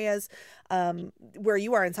suburban areas. Where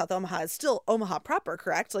you are in South Omaha is still Omaha proper,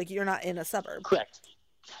 correct? Like you're not in a suburb. Correct.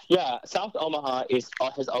 Yeah, South Omaha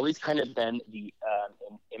has always kind of been the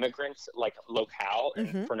immigrant locale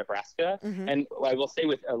for Nebraska, and I will say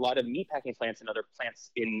with a lot of meatpacking plants and other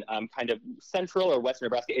plants in kind of central or western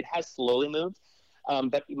Nebraska, it has slowly moved.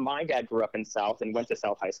 But my dad grew up in South and went to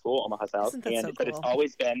South High School, Omaha South, but it's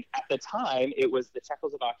always been, at the time, it was the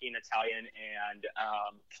Czechoslovakian, Italian, and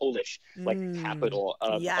Polish capital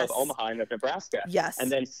of Omaha and of Nebraska. Yes.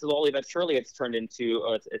 And then slowly but surely, it's turned into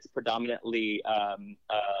it's predominantly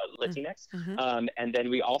Latinx. And then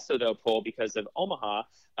we also though pull because of Omaha,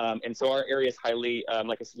 and so our area is highly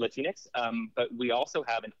like I said, Latinx. But we also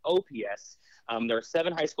have an OPS. There are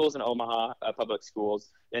 7 high schools in Omaha, public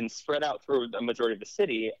schools, and spread out through the majority of the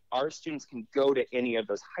city. Our students can go to any of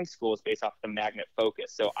those high schools based off the magnet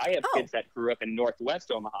focus. So I have kids that grew up in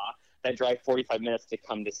Northwest Omaha that drive 45 minutes to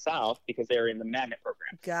come to South because they're in the magnet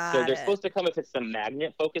program. So they're supposed to come if it's the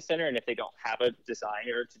magnet focus center, and if they don't have a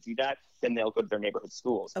designer to do that, then they'll go to their neighborhood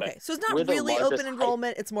schools. Okay, so it's not really open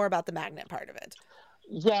enrollment. It's more about the magnet part of it.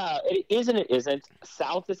 Yeah, it is and it isn't.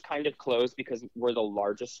 South is kind of closed because we're the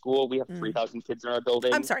largest school. We have 3,000 kids in our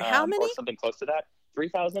building. I'm sorry, how many? Or something close to that.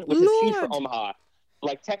 3,000, which is huge for Omaha.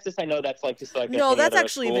 Like Texas, I know that's just no, that's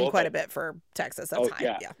actually even quite a bit for Texas. That's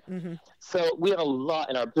high. Yeah. So we have a lot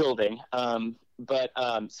in our building.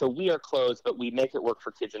 So we are closed, but we make it work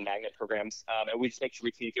for kids in magnet programs. And we just make sure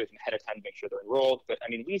we communicate with them ahead of time to make sure they're enrolled. But I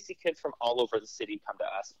mean, we see kids from all over the city come to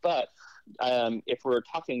us. But if we're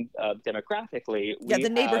talking demographically, Yeah, we the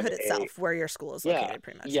neighborhood have itself where your school is located,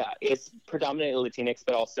 pretty much. yeah, it's predominantly Latinx,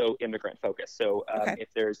 but also immigrant focused. So Okay.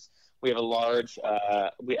 we have a large,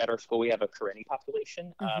 at our school, we have a Karenni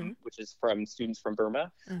population, which is from students from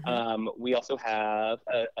Burma. We also have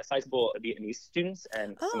a sizable Vietnamese students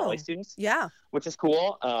and Somali students, Yeah. which is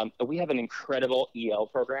cool. We have an incredible EL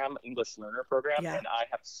program, English Learner program, Yeah. and I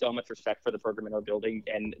have so much respect for the program in our building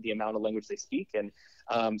and the amount of language they speak. And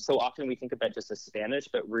so often we think of that just as Spanish,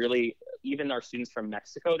 but really, even our students from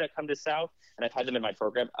Mexico that come to South, and I've had them in my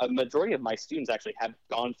program, a majority of my students actually have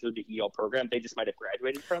gone through the EL program. They just might have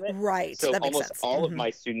graduated from it. Right. So that makes almost sense. all of my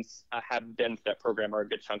students have been through that program, or a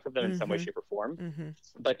good chunk of them in some way, shape, or form.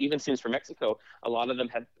 But even students from Mexico, a lot of them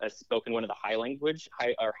have spoken one of the Highland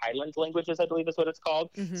languages, I believe is what it's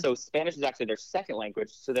called. So Spanish is actually their second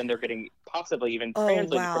language. So then they're getting possibly even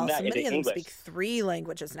translated from that so into many of them English. speak 3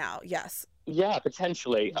 languages now. Yes. Yeah,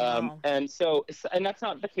 potentially. Wow. And that's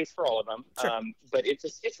not the case for all of them. Sure. But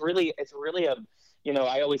it's really a,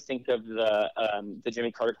 I always think of the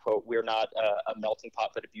Jimmy Carter quote, "We're not a melting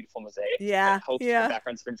pot, but a beautiful mosaic." Yeah. Hopes Yeah. and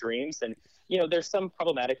backgrounds for dreams. And, there's some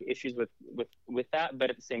problematic issues with that. But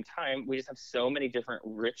at the same time, we just have so many different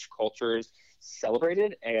rich cultures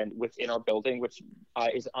celebrated and within our building, which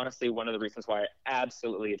is honestly one of the reasons why I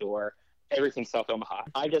absolutely adore everything South Omaha.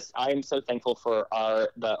 I am so thankful for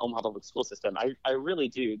the Omaha public school system. I really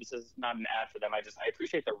do. This is not an ad for them. I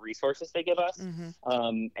appreciate the resources they give us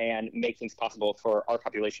and make things possible for our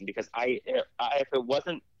population, because if it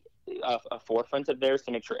wasn't a forefront of theirs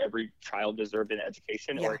to make sure every child deserved an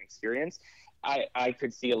education or an experience, I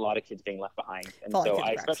could see a lot of kids being left behind. And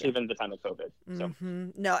especially even at the time of COVID. So.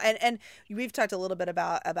 No, and we've talked a little bit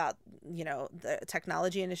about the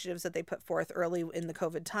technology initiatives that they put forth early in the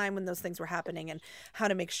COVID time when those things were happening, and how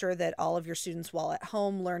to make sure that all of your students while at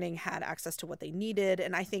home learning had access to what they needed.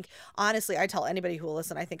 And I think, honestly, I tell anybody who will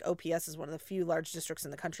listen, I think OPS is one of the few large districts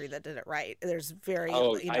in the country that did it right. There's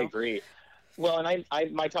I agree. Well, and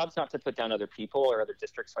my job's not to put down other people or other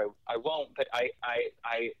districts, so I won't. But I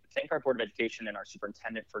thank our Board of Education and our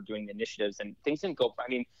superintendent for doing the initiatives, and things didn't go. I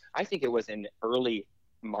mean, I think it was in early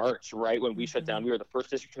March, right, when we shut down. We were the first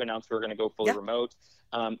district to announce we were going to go fully remote.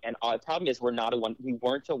 And our problem is we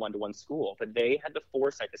weren't a one-to-one school, but they had the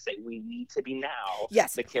foresight to say we need to be now.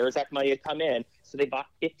 Yes. The CARES Act money had come in, so they bought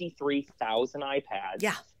 53,000 iPads.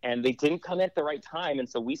 Yeah. And they didn't come in at the right time, and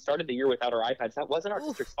so we started the year without our iPads. That wasn't our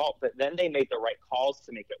district's fault, but then they made the right calls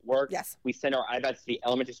to make it work. Yes. We sent our iPads to the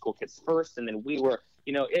elementary school kids first, and then we were,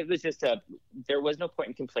 it was just there was no point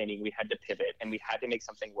in complaining. We had to pivot, and we had to make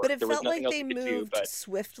something work. But it felt like they moved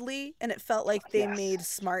swiftly, and it felt like they made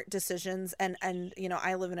smart decisions. And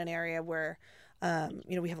I live in an area where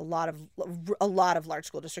we have a lot of large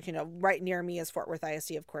school districts. Right near me is Fort Worth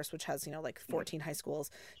ISD, of course, which has 14 high schools.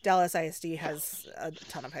 Dallas ISD has a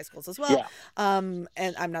ton of high schools as well. And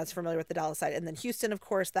I'm not familiar with the Dallas side. And then Houston, of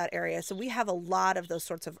course, that area. So we have a lot of those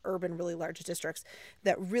sorts of urban, really large districts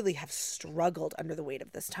that really have struggled under the weight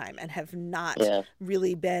of this time and have not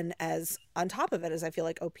really been as on top of it as I feel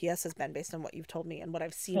like OPS has been, based on what you've told me and what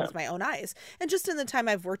I've seen with my own eyes. And just in the time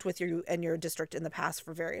I've worked with you and your district in the past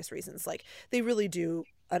for various reasons, like they really do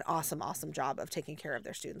an awesome job of taking care of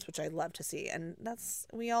their students, which I love to see. And that's,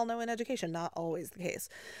 we all know in education, not always the case.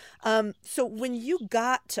 So when you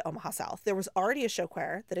got to Omaha South, there was already a show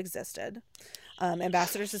choir that existed.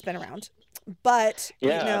 Ambassadors has been around, but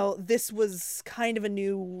this was kind of a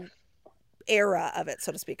new era of it,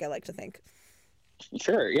 so to speak, I like to think.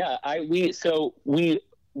 Sure. Yeah.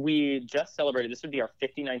 We just celebrated, this would be our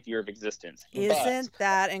 59th year of existence. Isn't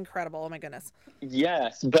that incredible? Oh my goodness.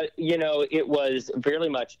 Yes. But, it was very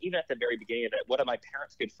much, even at the very beginning of it, one of my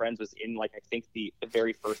parents' good friends was in, I think the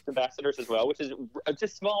very first Ambassadors as well, which is just a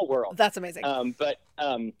small world. That's amazing. But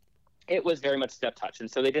it was very much step touch. And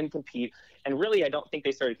so they didn't compete. And really, I don't think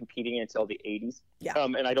they started competing until the 80s. Yeah.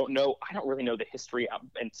 And I don't really know the history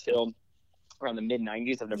until around the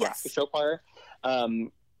mid-90s of Nebraska Show Choir.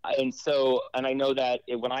 And I know that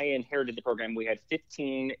when I inherited the program, we had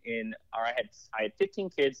I had 15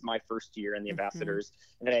 kids my first year in the Ambassadors,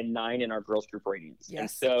 and then I had 9 in our girls group Radiance. Yes. And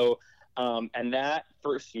so, and that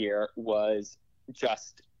first year was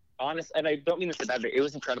just honest, and I don't mean this in a bad way, it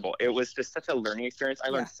was incredible. It was just such a learning experience. I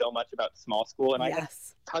learned so much about small school, and I had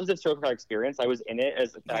tons of show choir experience. I was in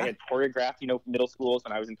it I had choreographed, middle schools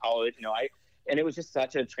when I was in college, and it was just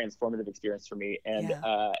such a transformative experience for me. And,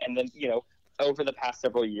 and then, over the past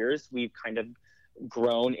several years, we've kind of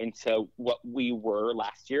grown into what we were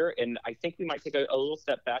last year. And I think we might take a little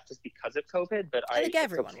step back just because of COVID, but I think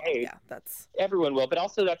everyone okay. will. Yeah, that's everyone will. But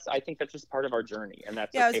also I think that's just part of our journey. And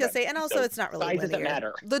that's I was okay gonna by say, me. and also So it's not really size linear. doesn't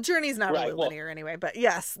matter. The journey's not Right, really well- linear anyway. But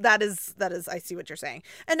yes, that is. I see what you're saying.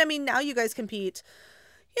 And I mean, now you guys compete.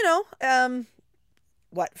 You know,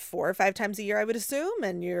 what, 4 or 5 times a year, I would assume,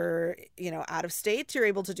 and you're, you know, out of state, you're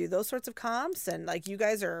able to do those sorts of comps, and like you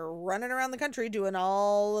guys are running around the country doing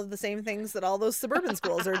all of the same things that all those suburban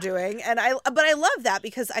schools are doing. And I love that,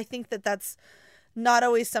 because I think that that's not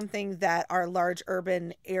always something that our large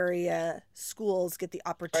urban area schools get the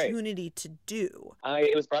opportunity to do.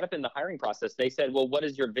 It was brought up in the hiring process. They said, well, what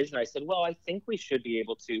is your vision? I said, well, I think we should be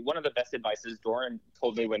able to. One of the best advices Doran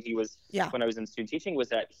told me when I was in student teaching was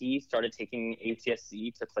that he started taking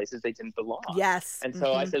ATSC to places they didn't belong. Yes. And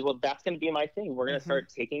so I said, well, that's going to be my thing. We're going to start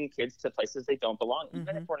taking kids to places they don't belong,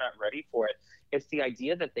 even if we're not ready for it. It's the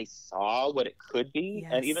idea that they saw what it could be.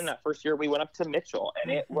 Yes. And even that first year we went up to Mitchell,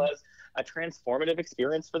 and it was a transformative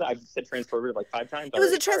experience for them. I've said transformative like 5 times. It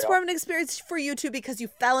was a transformative experience for you too, because you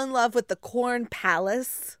fell in love with the Corn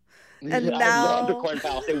Palace. And I now love the Corn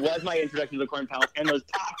Palace. It was my introduction to the Corn Palace and those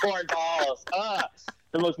popcorn balls.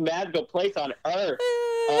 The most magical place on earth.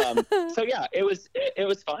 So yeah, it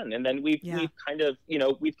was fun. And then we've kind of, you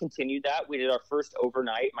know, we've continued that. We did our first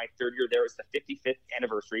overnight. My 3rd year there was the 55th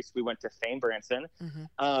anniversary. So we went to Fame Branson.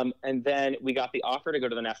 And then we got the offer to go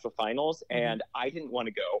to the national finals, and I didn't want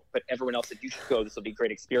to go, but everyone else said, you should go. This will be a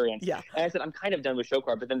great experience. Yeah. And I said, I'm kind of done with show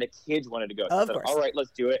choir, but then the kids wanted to go. So I Of said, course. all right,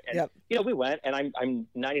 let's do it. And you know, we went, and I'm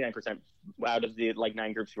 99% out of the like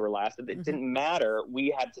 9 groups who were last. It didn't matter.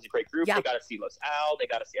 We had such a great group. They got to see Los Al. They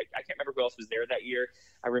got to see, I can't remember who else was there that year.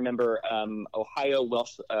 I remember Ohio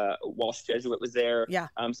Walsh Jesuit was there. Yeah.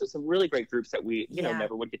 So some really great groups that we, you know,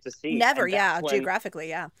 never would get to see. Never, And that's when- geographically,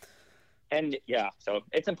 yeah. And so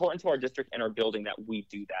it's important to our district and our building that we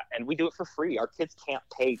do that, and we do it for free. Our kids can't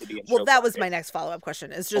pay to be in show Well, that choir. was my next follow-up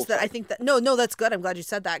question. It's just that I think that, no, that's good. I'm glad you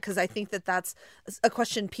said that, because I think that that's a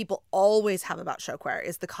question people always have about show choir,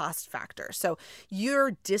 is the cost factor. So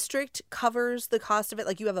your district covers the cost of it?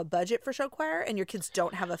 Like, you have a budget for show choir and your kids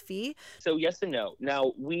don't have a fee? So yes and no.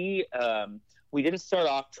 Now, we didn't start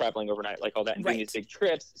off traveling overnight like all that and doing these big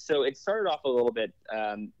trips. So it started off a little bit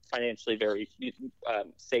financially very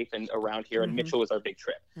safe and around here. And Mitchell was our big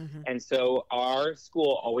trip. And so our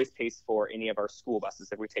school always pays for any of our school buses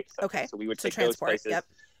that we take. Okay. So we would So take those transport, places. yep.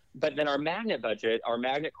 But then our magnet budget, our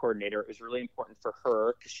magnet coordinator, is really important for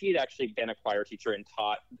her, because she had actually been a choir teacher and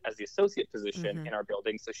taught as the associate position in our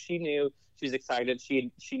building. So she was excited.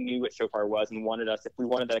 She knew what show choir was and wanted us, if we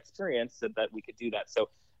wanted that experience, so that we could do that. So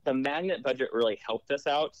the magnet budget really helped us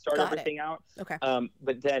out, everything out. Okay.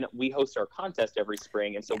 But then we host our contest every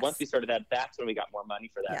spring. And so once we started that, that's when we got more money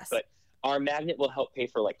for that. Yes. But our magnet will help pay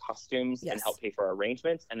for like costumes and help pay for our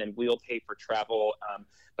arrangements. And then we'll pay for travel.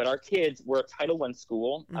 But our kids, we're a Title I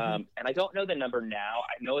school. And I don't know the number now.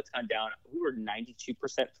 I know it's gone down. We were 92%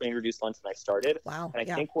 free and reduced lunch when I started. Wow. And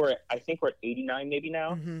I think we're at 89 maybe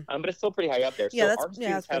now. But it's still pretty high up there. So our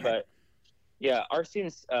students our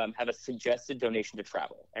students have a suggested donation to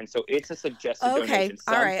travel. And so it's a suggested donation.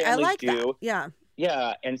 Some all right. I like do. that. Yeah.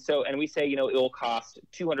 Yeah. And we say, you know, it will cost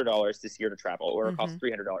 $200 this year to travel, or it'll cost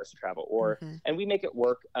 $300 to travel, or, and we make it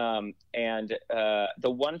work. The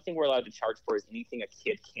one thing we're allowed to charge for is anything a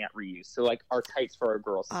kid can't reuse. So like our tights for our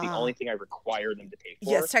girls is the only thing I require them to pay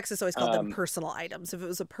for. Yes. Texas always called them personal items. If it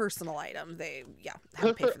was a personal item, they, have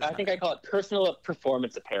to pay for that. I think I call it personal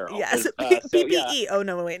performance apparel. Yes. PPE. Oh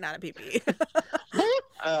no, wait, not a PPE.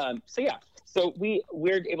 So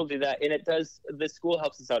we're able to do that, and the school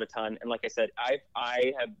helps us out a ton. And like I said,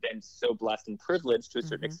 I have been so blessed and privileged to a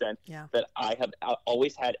certain extent that I have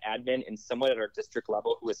always had admin in someone at our district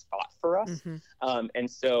level who has fought for us.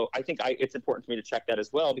 And so I think it's important for me to check that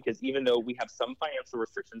as well, because even though we have some financial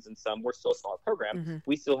restrictions and we're still a smaller program,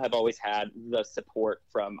 we still have always had the support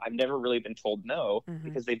from, I've never really been told no,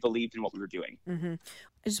 because they believed in what we were doing. I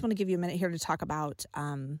just want to give you a minute here to talk about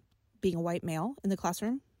being a white male in the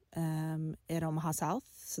classroom at Omaha South,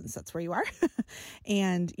 since that's where you are.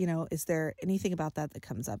 And, you know, is there anything about that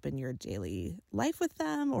comes up in your daily life with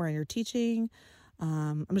them or in your teaching?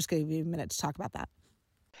 I'm just going to give you a minute to talk about that.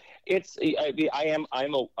 I'm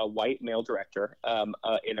a white male director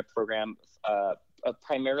in a program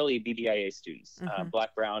primarily BBIA students,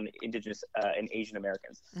 Black, Brown, Indigenous, and Asian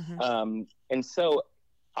Americans. And so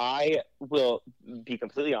I will be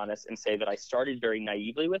completely honest and say that I started very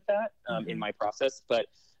naively with that in my process, but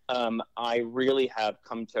I really have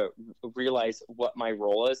come to realize what my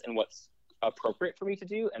role is and what's appropriate for me to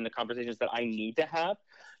do and the conversations that I need to have.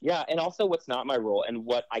 Yeah. And also what's not my role and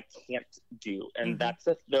what I can't do. And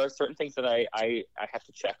there are certain things that I have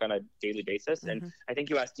to check on a daily basis. And I think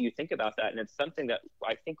you asked, do you think about that? And it's something that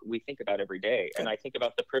I think we think about every day. And I think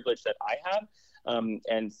about the privilege that I have.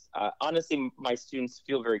 Honestly, my students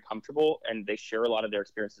feel very comfortable and they share a lot of their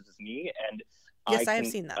experiences with me. And yes, I have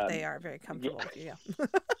seen that. They are very comfortable with you. Yeah.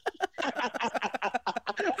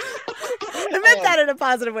 I meant that in a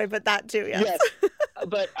positive way, but that too, yes.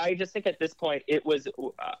 But I just think at this point it was,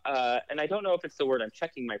 and I don't know if it's the word I'm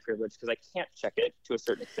checking my privilege because I can't check it to a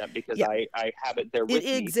certain extent because I have it there with me.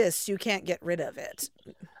 It exists. You can't get rid of it.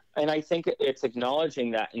 And I think it's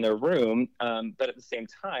acknowledging that in the room, but at the same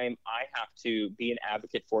time, I have to be an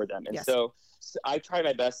advocate for them. And so I try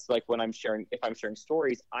my best, like when if I'm sharing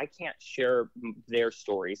stories, I can't share their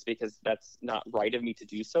stories because that's not right of me to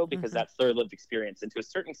do so because that's their lived experience. And to a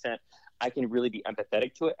certain extent, I can really be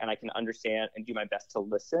empathetic to it and I can understand and do my best to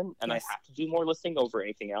listen. And I have to do more listening over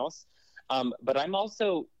anything else. But I'm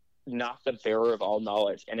also not the bearer of all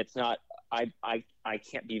knowledge. And it's not, I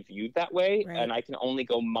can't be viewed that way. Right. And I can only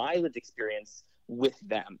go my lived experience with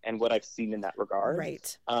them and what I've seen in that regard.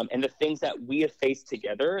 Right. And the things that we have faced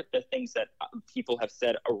together, the things that people have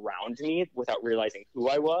said around me without realizing who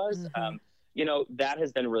I was, that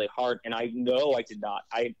has been really hard. And I know I did not.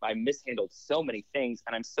 I mishandled so many things.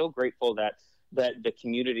 And I'm so grateful that the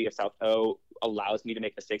community of South O allows me to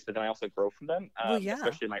make mistakes, but then I also grow from them,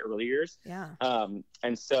 especially in my early years. Yeah.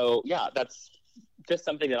 And so, that's just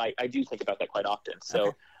something that I do think about that quite often.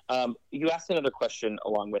 So you asked another question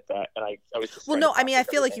along with that, and I was just I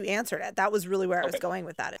feel like you answered it. That was really where I was going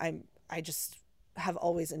with that. I just have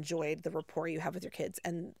always enjoyed the rapport you have with your kids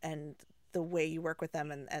and the way you work with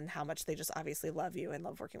them and how much they just obviously love you and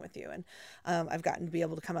love working with you. And I've gotten to be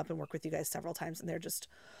able to come up and work with you guys several times, and they're just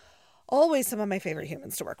always some of my favorite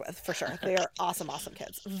humans to work with, for sure. They are awesome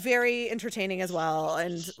kids. Very entertaining as well.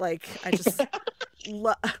 And I just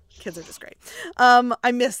kids are just great.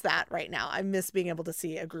 I miss that right now. I miss being able to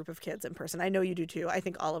see a group of kids in person. I know you do too. I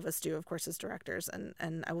think all of us do, of course, as directors.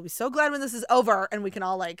 And I will be so glad when this is over and we can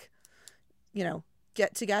all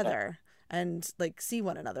get together and see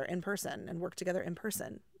one another in person and work together in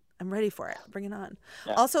person. I'm ready for it. Bring it on.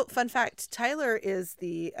 Yeah. Also, fun fact, Tyler's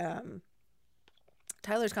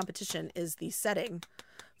competition is the setting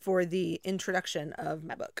for the introduction of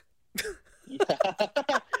my book.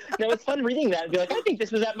 No, it's fun reading that and be like, I think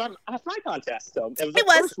this was at my contest. So it was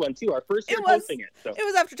the first one too. Our first year hosting it. So it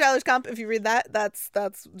was after Tyler's comp. If you read that, that's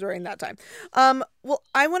during that time. Well,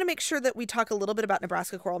 I want to make sure that we talk a little bit about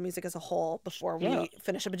Nebraska choral music as a whole before we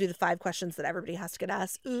finish up and do the 5 questions that everybody has to get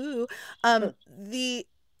asked. Ooh, the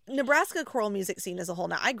Nebraska choral music scene as a whole.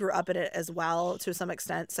 Now, I grew up in it as well to some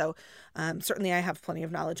extent, so certainly I have plenty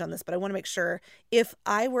of knowledge on this, but I want to make sure if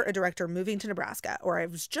I were a director moving to Nebraska or I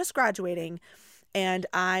was just graduating and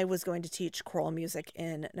I was going to teach choral music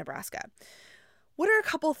in Nebraska, what are a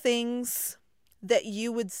couple things that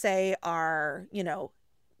you would say are,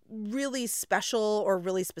 really special or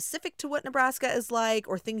really specific to what Nebraska is like,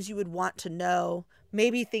 or things you would want to know?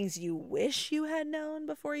 Maybe things you wish you had known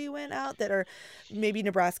before you went out that are maybe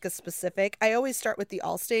Nebraska specific. I always start with the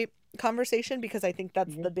all-state conversation because I think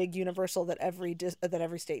that's the big universal that every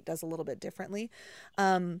state does a little bit differently.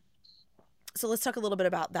 So let's talk a little bit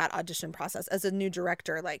about that audition process. As a new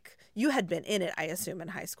director, you had been in it, I assume, in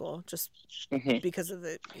high school, just because of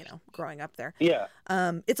the, growing up there. Yeah.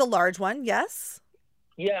 It's a large one, yes?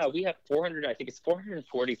 Yeah, we have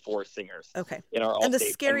 444 singers. Okay. In our all and the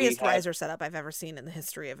scariest riser setup I've ever seen in the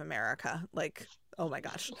history of America. Oh my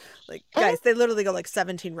gosh. Guys, they literally go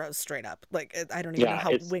 17 rows straight up. I don't even know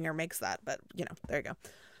how Winger makes that, but there you go.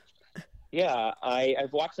 Yeah,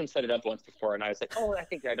 I've watched them set it up once before, and I was like, I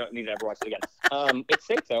think I don't need to ever watch it again. It's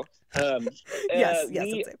safe though. Yes,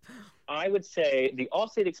 it's safe. I would say the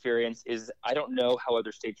all-state experience is, I don't know how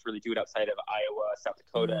other states really do it outside of Iowa, South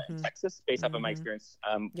Dakota, and Texas, based off of my experience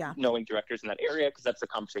knowing directors in that area, because that's the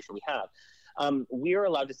conversation we have. We are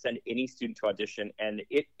allowed to send any student to audition, and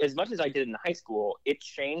it, as much as I did in high school, it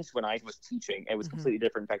changed when I was teaching. It was completely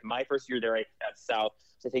different. In fact, my first year there at South,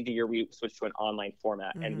 I think the year we switched to an online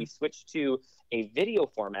format, and we switched to a video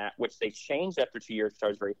format, which they changed after 2 years, which I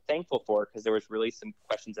was very thankful for, because there was really some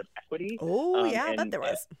questions of equity. Oh, I bet there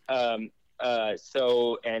was. And I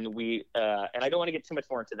don't want to get too much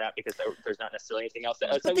more into that because there's not necessarily anything else.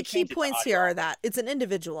 But the key points here are that it's an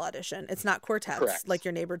individual audition. It's not quartets. Correct. Like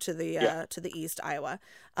your neighbor to the east, Iowa,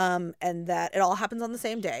 and that it all happens on the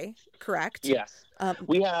same day. Correct. Yes.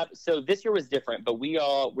 We have, so this year was different, but we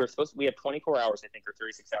have 24 hours, I think, or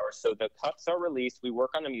 36 hours. So the cuts are released. We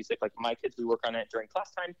work on the music, like my kids, we work on it during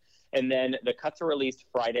class time. And then the cuts are released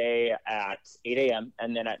Friday at 8 a.m.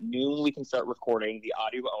 And then at noon, we can start recording the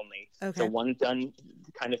audio only. Okay. So one done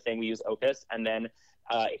kind of thing, we use Opus. And then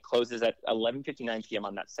it closes at 11:59 p.m.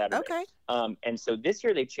 on that Saturday. Okay. And so this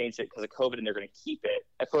year they changed it because of COVID, and they're going to keep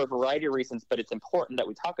it for a variety of reasons. But it's important that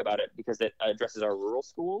we talk about it because it addresses our rural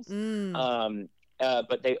schools.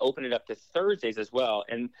 But they open it up to Thursdays as well.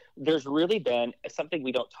 And there's really been something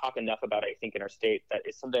we don't talk enough about, I think, in our state that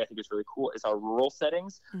is something I think is really cool is our rural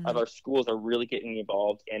settings of our schools are really getting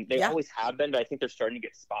involved. And they always have been, but I think they're starting to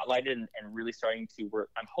get spotlighted and really starting to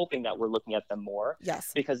work. I'm hoping that we're looking at them more.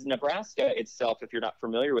 Yes. Because Nebraska itself, if you're not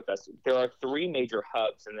familiar with us, there are 3 major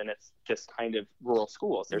hubs, and then it's just kind of rural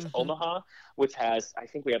schools. There's Omaha, which has, I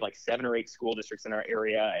think we have like 7 or 8 school districts in our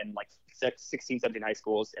area and like 16, 17 high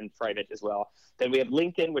schools and private as well. Then we have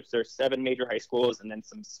Lincoln, which there's 7 major high schools, and then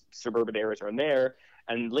some suburban areas are in there.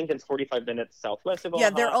 And Lincoln's 45 minutes southwest of Omaha. Yeah,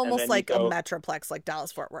 they're almost like a metroplex, like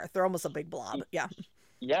Dallas-Fort Worth. They're almost a big blob. Yeah.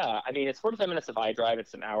 Yeah, I mean, it's 45 minutes if I drive.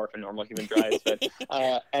 It's an hour if a normal human drives. But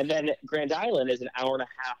and then Grand Island is an hour and a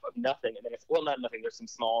half of nothing. And then it's, well, not nothing. There's some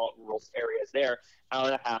small rural areas there. Hour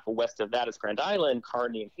and a half west of that is Grand Island,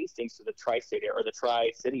 Kearney, and Hastings, so the tri-state or the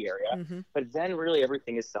tri-city area. But then really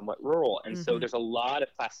everything is somewhat rural. And so there's a lot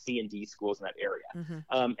of Class C and D schools in that area.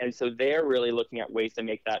 And so they're really looking at ways to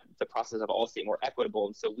make that the process of All-State more equitable.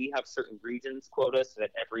 And so we have certain regions quotas so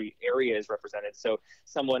that every area is represented. So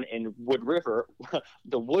someone in Wood River,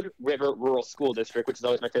 the Wood River Rural School District, which is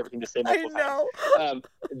always my favorite thing to say multiple times,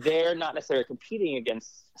 they're not necessarily competing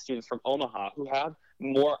against students from Omaha who have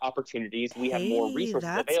more opportunities. We have more resources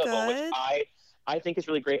available, which I think is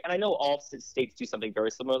really great. And I know all states do something very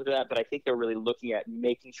similar to that, but I think they're really looking at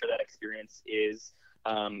making sure that experience is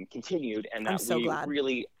continued and that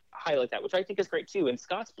really highlight that, which I think is great too. And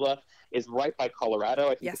Scottsbluff is right by Colorado.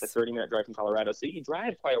 I think it's a 30-minute drive from Colorado. So you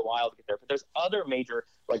drive quite a while to get there. But there's other major,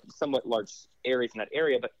 like somewhat large areas in that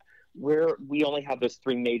area, but where we only have those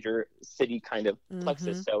 3 major city kind of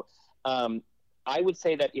plexes. So I would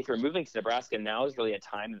say that if you're moving to Nebraska, now is really a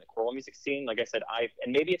time in the choral music scene. Like I said,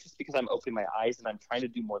 and maybe it's just because I'm opening my eyes and I'm trying to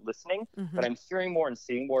do more listening, but I'm hearing more and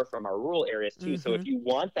seeing more from our rural areas too. So if you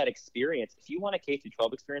want that experience, if you want a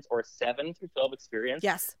K-12 experience or a 7 through 12 experience,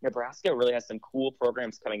 Nebraska really has some cool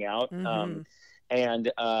programs coming out.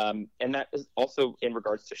 And that is also in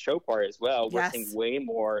regards to show choir as well. We're seeing way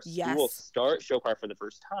more schools start show choir for the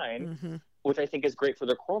first time, which I think is great for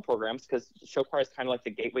their choral programs because show choir is kind of like the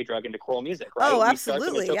gateway drug into choral music, right? Oh,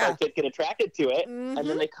 absolutely, show choir kids get attracted to it, and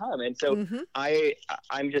then they come. And so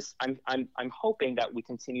I'm hoping that we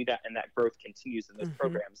continue that and that growth continues in those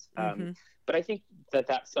programs. But I think that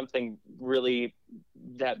that's something really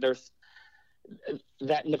that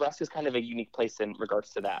Nebraska is kind of a unique place in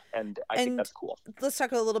regards to that. And I think that's cool. Let's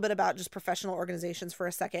talk a little bit about just professional organizations for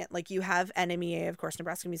a second. Like you have NMEA, of course,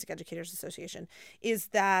 Nebraska Music Educators Association. Is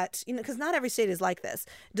that, because not every state is like this.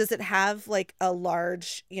 Does it have like a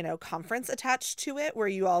large, conference attached to it where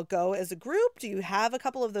you all go as a group? Do you have a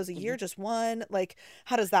couple of those a year, just one? Like,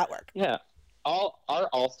 how does that work? Yeah. Our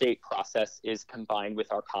all-state process is combined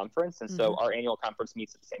with our conference. And so our annual conference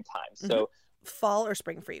meets at the same time. So fall or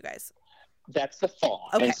spring for you guys? That's the fall.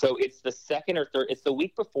 Okay. And so it's the second or third, it's the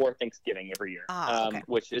week before Thanksgiving every year,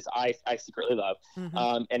 which is, I secretly love.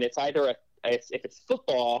 And it's either if it's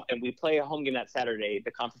football and we play a home game that Saturday,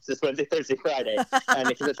 the conference is Wednesday, Thursday, Friday. And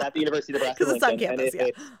because it's at the University of Nebraska Lincoln.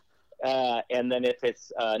 And then if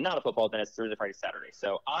it's not a football, then it's Thursday, Friday, Saturday.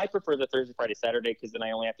 So I prefer the Thursday, Friday, Saturday because then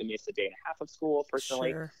I only have to miss a day and a half of school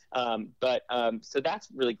personally. So that's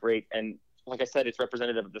really great. And like I said, it's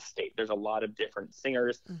representative of the state. There's a lot of different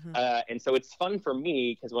singers. And so it's fun for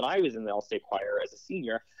me because when I was in the All-State Choir as a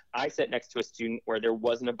senior, I sat next to a student where there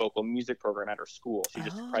wasn't a vocal music program at her school. She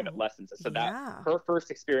just took private lessons. And so her first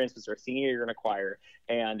experience was her senior year in a choir.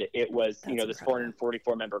 And it was, this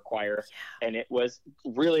 444 member choir. And it was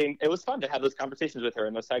fun to have those conversations with her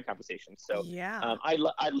and those side conversations. So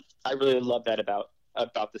I really love that about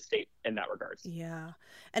the state in that regards. Yeah.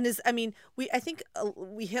 And I think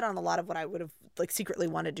we hit on a lot of what I would have secretly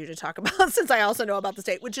wanted you to talk about since I also know about the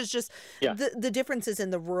state, which is just the differences in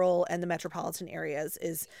the rural and the metropolitan areas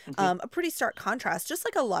is a pretty stark contrast, just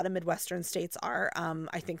like a lot of Midwestern states are.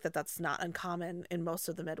 I think that's not uncommon in most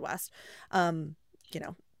of the Midwest.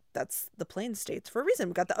 That's the Plains states for a reason.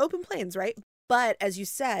 We've got the open plains, right? But as you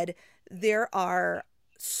said, there are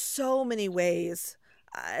so many ways.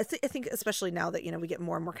 I think especially now that, we get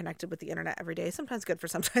more and more connected with the internet every day, sometimes good for,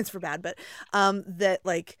 sometimes for bad, but that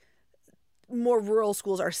more rural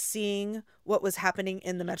schools are seeing what was happening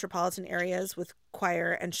in the metropolitan areas with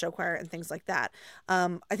choir and show choir and things like that.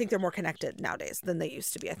 I think they're more connected nowadays than they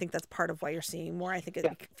used to be. I think that's part of why you're seeing more. I think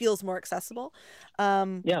it feels more accessible.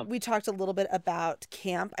 We talked a little bit about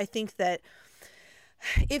camp. I think that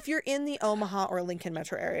if you're in the Omaha or Lincoln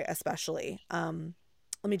metro area, especially,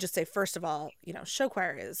 let me just say, first of all, show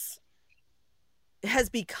choir has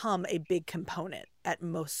become a big component at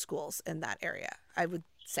most schools in that area, I would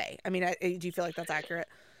say. I mean, do you feel like that's accurate?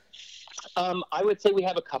 I would say we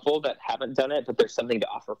have a couple that haven't done it, but there's something to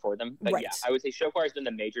offer for them. But right. Yeah, I would say show choir has been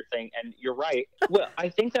the major thing, and you're right. Well, I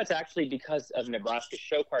think that's actually because of Nebraska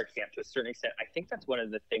show choir camp to a certain extent. I think that's one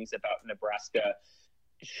of the things about Nebraska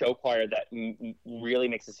show choir that really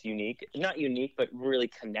makes us unique. Not unique, but really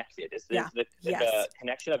connected. Is the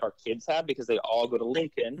connection of our kids have, because they all go to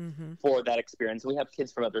Lincoln for that experience. We have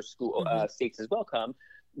kids from other states as well come.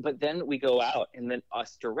 But then we go out, and then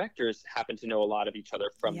us directors happen to know a lot of each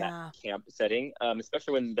other from that camp setting,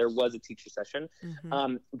 especially when there was a teacher session.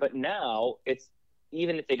 But now it's,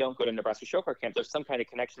 even if they don't go to Nebraska show choir camp, there's some kind of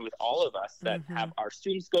connection with all of us that have our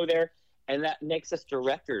students go there. And that makes us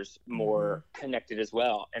directors more connected as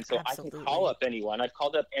well. And so Absolutely. I can call up anyone. I've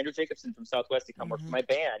called up Andrew Jacobson from Southwest to come work with my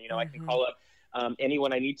band. I can call up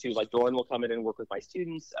anyone I need to, like Doran will come in and work with my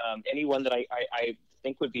students. Anyone that I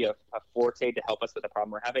think would be a forte to help us with the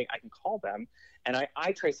problem we're having, I can call them. And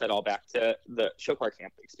I trace that all back to the show choir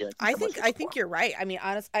camp experience. I think you're right. I mean,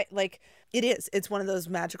 it's one of those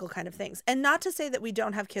magical kind of things. And not to say that we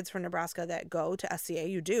don't have kids from Nebraska that go to SCA.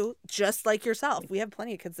 You do, just like yourself. We have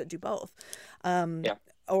plenty of kids that do both.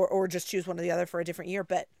 Or just choose one or the other for a different year.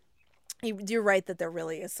 But you're right that there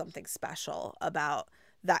really is something special about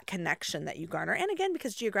that connection that you garner. And again,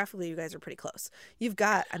 because geographically you guys are pretty close. You've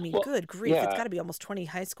got, good grief, it's got to be almost 20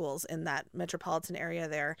 high schools in that metropolitan area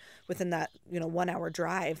there within that, 1 hour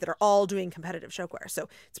drive that are all doing competitive show choir. So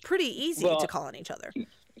it's pretty easy to call on each other.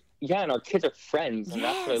 Yeah, and our kids are friends, and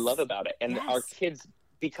that's what I love about it. And our kids,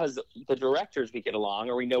 because the directors, we get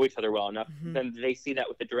along, or we know each other well enough, then they see that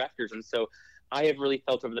with the directors. And so I have really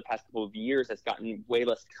felt over the past couple of years it's gotten way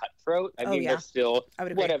less cutthroat. There's still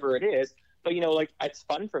whatever it is. But, it's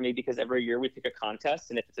fun for me because every year we pick a contest.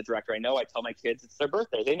 And if it's a director I know, I tell my kids it's their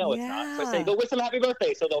birthday. They know it's not. So I say, go wish them a happy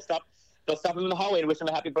birthday. So they'll stop them in the hallway and wish them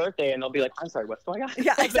a happy birthday. And they'll be like, I'm sorry, what's going on?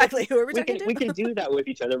 Yeah, exactly. Who are we talking to? We can do that with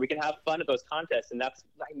each other. We can have fun at those contests. And I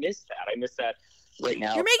miss that. I miss that right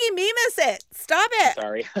now. You're making me miss it. Stop it.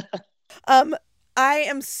 Sorry. I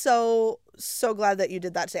am so glad that you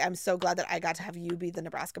did that today. I'm so glad that I got to have you be the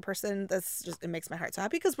Nebraska person. It makes my heart so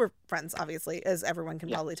happy because we're friends, obviously, as everyone can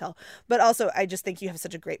probably tell. But also, I just think you have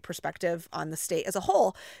such a great perspective on the state as a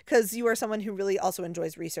whole, because you are someone who really also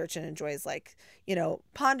enjoys research and enjoys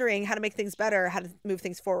pondering how to make things better, how to move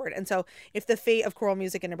things forward. And so if the fate of choral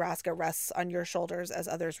music in Nebraska rests on your shoulders as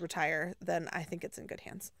others retire, then I think it's in good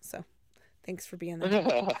hands. So thanks for being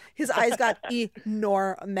there. His eyes got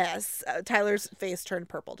enormous. Tyler's face turned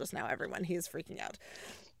purple just now, everyone. He is freaking out.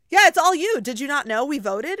 Yeah, it's all you. Did you not know? We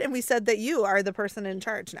voted and we said that you are the person in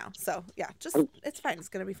charge now. So yeah, it's fine. It's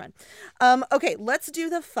going to be fine. Okay, let's do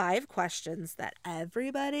the 5 questions that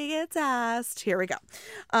everybody gets asked. Here we go.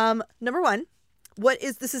 Number 1,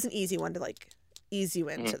 this is an easy one to ease you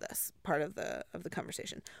into this part of the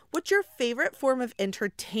conversation. What's your favorite form of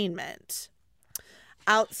entertainment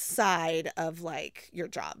outside of your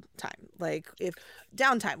job time? If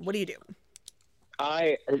downtime, what do you do?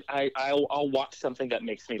 I'll watch something that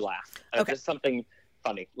makes me laugh. Just something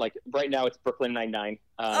funny. Like right now it's Brooklyn Nine-Nine.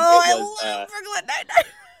 I love Brooklyn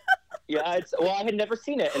Nine-Nine. I had never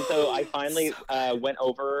seen it, and so I finally went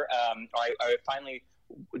over. I finally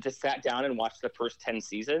just sat down and watched the first 10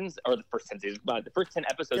 seasons, or the first 10 seasons, the first 10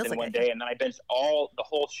 episodes in one day, and then I binged the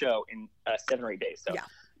whole show in 7 or 8 days. So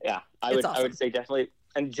I would say definitely.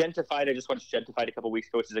 And Gentified, I just watched Gentified a couple weeks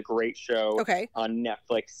ago, which is a great show on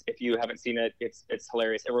Netflix. If you haven't seen it, it's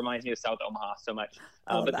hilarious. It reminds me of South Omaha so much.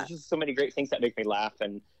 But there's just so many great things that make me laugh,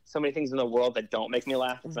 and so many things in the world that don't make me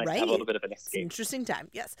laugh. It's nice to have a little bit of an escape. It's an interesting time,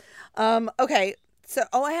 yes. Okay, so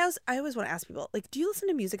I always want to ask people, do you listen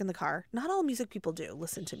to music in the car? Not all music people do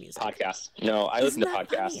listen to music. Podcasts. No, I listen to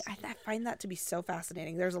podcasts. I find that to be so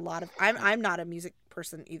fascinating. There's a lot of I'm not a music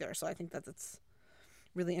person either, so I think that it's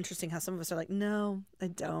really interesting how some of us are like, no, I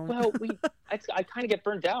don't. Well, I kind of get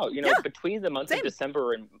burned out. Between the months of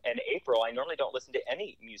December and April, I normally don't listen to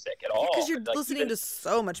any music at all. Because you're listening to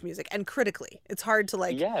so much music, and critically. It's hard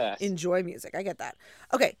to enjoy music. I get that.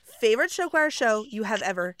 Okay, favorite show choir show you have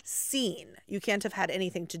ever seen? You can't have had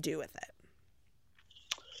anything to do with it.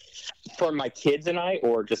 For my kids and I,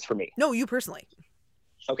 or just for me? No, you personally.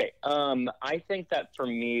 Okay, I think that for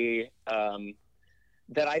me,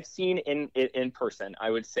 that I've seen in person,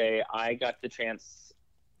 I would say I got the chance.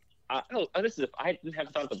 I didn't have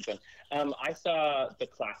thought about this one. I saw the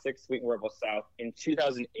classic Sweet and Rebel South in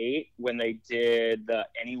 2008 when they did the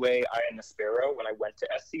Anyway, I Am the Sparrow when I went to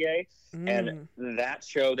SCA. And that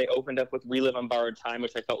show, they opened up with We Live on Borrowed Time,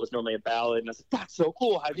 which I felt was normally a ballad. And I was like, that's so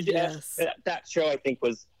cool. How did you that show, I think,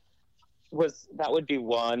 was that would be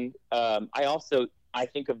one. I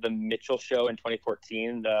think of the Mitchell show in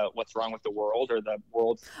 2014, the What's Wrong with the World, or the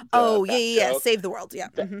World's. Yeah. Save the World. Yeah.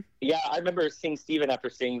 Yeah, I remember seeing Steven after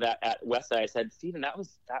seeing that at Westside. I said, Steven, that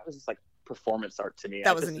was just like performance art to me.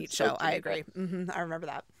 That was a neat show. I agree. I remember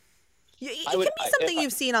that. It can be something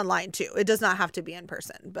you've seen online too. It does not have to be in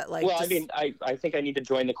person, but like. Well, I mean, I think I need to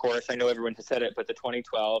join the chorus. I know everyone has said it, but the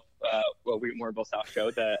 2012 Wheat and Rebel South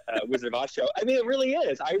show, the Wizard of Oz show. I mean, it really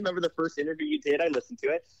is. I remember the first interview you did. I listened to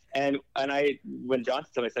it, and when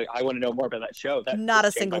Johnson told me, I said, I want to know more about that show. That not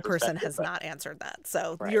a single person has not answered that,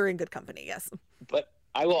 so you're in good company. Yes, but.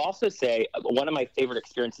 I will also say one of my favorite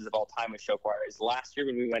experiences of all time with show choir is last year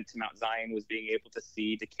when we went to Mount Zion was being able to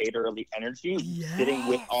see Decatur Elite Energy sitting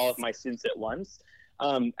with all of my students at once.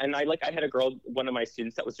 And I had a girl, one of my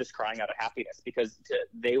students, that was just crying out of happiness because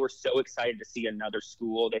they were so excited to see another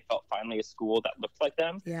school. They felt finally a school that looked like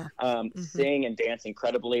them, sing and dance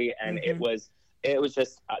incredibly. And it was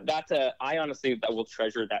just I honestly will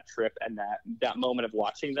treasure that trip and that moment of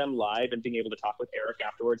watching them live and being able to talk with Eric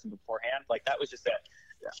afterwards and beforehand. Like that was just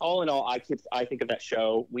all in all, I think of that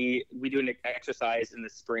show. We do an exercise in the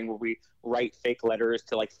spring where we write fake letters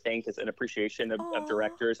to like thank as an appreciation of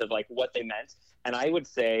directors of like what they meant. And I would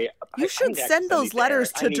say you should send those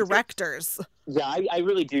letters to directors. Yeah, I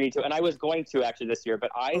really do need to. And I was going to actually this year,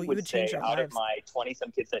 but I would say out of my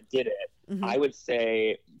 20-some kids that did it, I would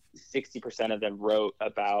say 60% of them wrote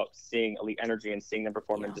about seeing Elite Energy and seeing them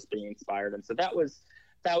perform and just being inspired. And so that was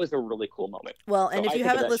a really cool moment. Well, and if you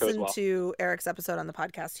haven't listened to Eric's episode on the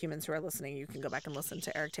podcast, Humans Who Are Listening, you can go back and listen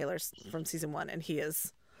to Eric Taylor's from season 1, and he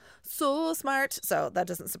is so smart. So that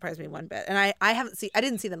doesn't surprise me one bit. And I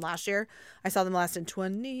didn't see them last year. I saw them last in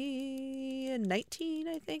 2019,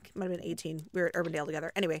 I think. It might have been 18. We were at Urbandale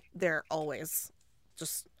together. Anyway, they're always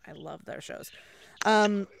I love their shows.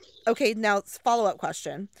 Okay, now follow-up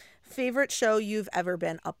question. Favorite show you've ever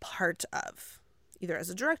been a part of? Either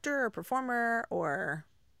as a director or performer or...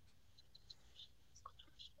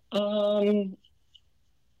 I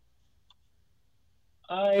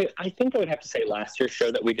think I would have to say last year's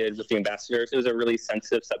show that we did with the ambassadors. It was a really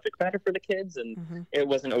sensitive subject matter for the kids, and it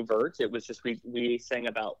wasn't overt. It was just we sang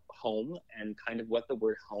about home and kind of what the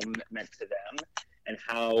word home meant to them, and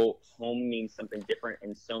how home means something different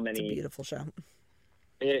in so many. It's a beautiful show.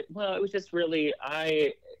 It was just really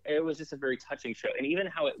it was just a very touching show, and even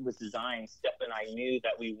how it was designed. Steph and I knew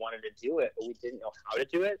that we wanted to do it, but we didn't know how to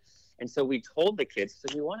do it. And so we told the kids, so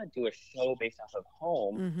we want to do a show based off of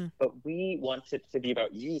home, but we want it to be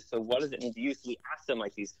about you. So what does it mean to you? So we asked them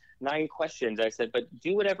like these 9 questions. I said, but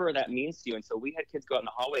do whatever that means to you. And so we had kids go out in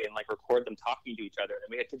the hallway and like record them talking to each other. And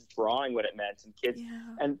we had kids drawing what it meant, and kids.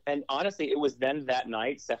 Yeah. And honestly, it was then that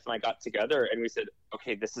night, Steph and I got together and we said,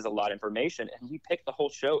 okay, this is a lot of information. And we picked the whole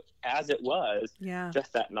show as it was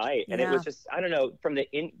just that night. And it was just, I don't know, from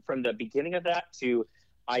the beginning of that to,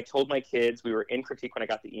 I told my kids, we were in critique when I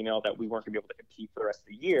got the email that we weren't going to be able to compete for the rest of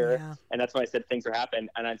the year. Yeah. And that's when I said things are happening.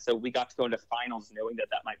 And so we got to go into finals knowing that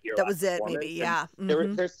might be our last performance. Maybe, yeah.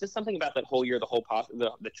 There's just something about that whole year,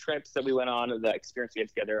 the trips that we went on, the experience we had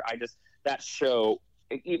together. That show,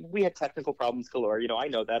 we had technical problems galore. You know, I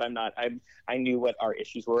know that. I knew what our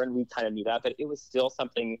issues were, and we kind of knew that, but it was still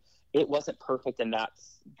something, it wasn't perfect, and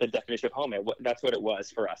that's the definition of home. That's what it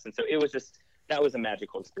was for us. And so it was just, that was a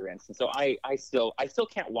magical experience. And so I still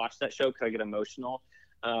can't watch that show because I get emotional.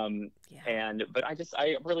 But I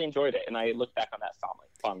really enjoyed it, and I look back on that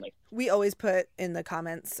fondly. We always put in the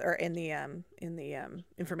comments or in the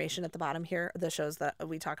information at the bottom here the shows that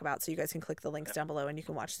we talk about, so you guys can click the links down below and you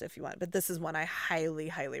can watch it if you want. But this is one I highly,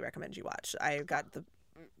 highly recommend you watch. I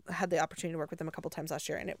had the opportunity to work with them a couple times last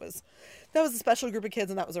year, and that was a special group of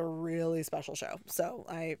kids, and that was a really special show. So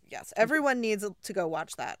everyone needs to go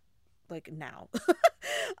watch that. Like now.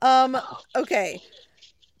 Okay.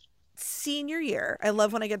 Senior year. I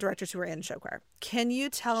love when I get directors who are in show choir. Can you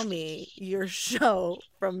tell me your show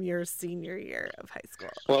from your senior year of high school?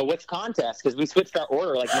 Well, which contest? Because we switched our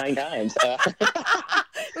order like 9 times.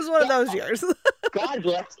 It was one of those years. God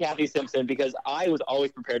bless Kathy Simpson, because I was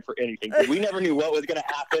always prepared for anything. We never knew what was going to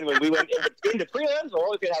happen when we went into prelims or what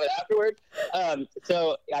was going to happen afterwards.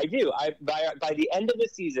 So I do. By the end of the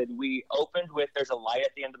season, we opened with There's a Light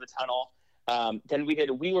at the End of the Tunnel. Then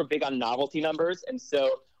we were big on novelty numbers, and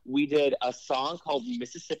so we did a song called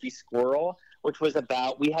Mississippi Squirrel, which was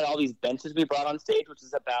about, we had all these benches we brought on stage, which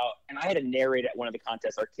is about, and I had to narrate at one of the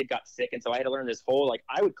contests. Our kid got sick, and so I had to learn this whole, like,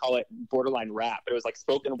 I would call it borderline rap, but it was like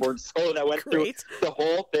spoken word solo that went through Great. the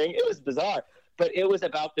whole thing. It was bizarre. But it was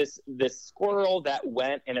about this squirrel that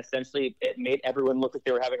went, and essentially it made everyone look like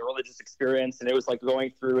they were having a religious experience, and it was like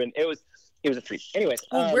going through, and it was a treat. Anyways,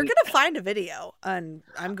 Well, we're gonna find a video, and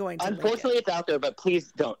I'm going to. unfortunately, it's out there, but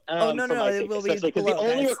please don't. Oh, no, for my it sake, will be especially because below,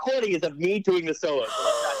 the only guys. recording is of me doing the solo. So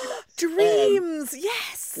let's not do that. Dreams,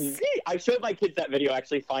 yes. I showed my kids that video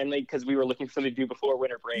actually finally because we were looking for something to do before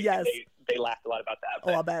winter break. Yes. And they laughed a lot about that.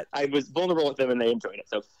 Oh, I'll bet. I was vulnerable with them and they enjoyed it.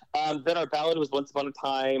 So then our ballad was Once Upon a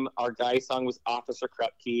Time. Our guy song was Officer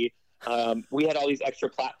Krupke. We had all these extra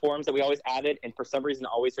platforms that we always added, and for some reason,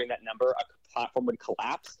 always during that number, a platform would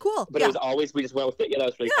collapse. Cool. But yeah. it was always, we just went with it. Yeah, that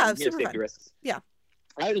was really Yeah, fun. super Safety fun. risks. Yeah.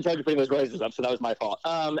 I was in charge of putting those roses up, so that was my fault.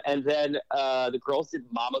 And then the girls did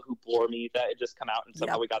Mama Who Bore Me. That had just come out, and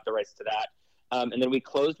somehow we got the rights to that. And then we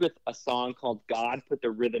closed with a song called God Put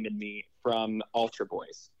the Rhythm in Me from Altar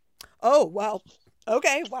Boys. Oh, wow.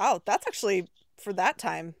 Okay, wow. That's actually, for that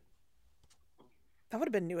time, that would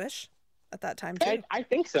have been newish at that time, too. I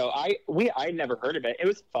think so. I never heard of it. It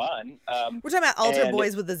was fun. We're talking about Altar and-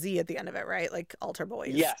 Boys with a Z at the end of it, right? Like Altar Boys.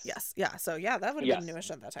 Yes. Yes. Yeah. So, yeah, that would have Yes. been newish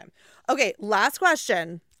at that time. Okay, last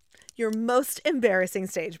question. Your most embarrassing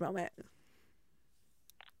stage moment.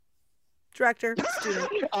 Director, student.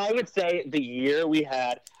 I would say the year we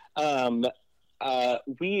had,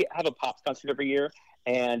 we have a Pops concert every year,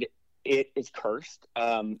 and it is cursed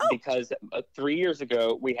because 3 years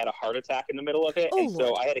ago we had a heart attack in the middle of it, Oh, and so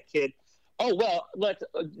Lord. I had a kid. Oh well,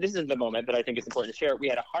 this is the moment that I think is important to share. We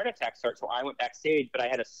had a heart attack start, so I went backstage, but I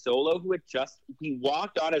had a solo who he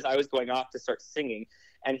walked on as I was going off to start singing,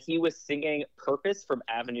 and he was singing Purpose from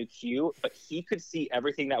Avenue Q, but he could see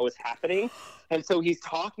everything that was happening, and so he's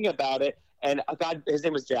talking about it. And God, his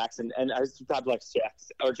name was Jackson, and God bless Jax,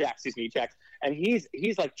 and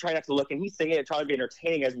he's like trying not to look, and he's singing it, trying to be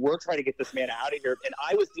entertaining as we're trying to get this man out of here. And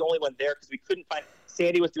I was the only one there because we couldn't find.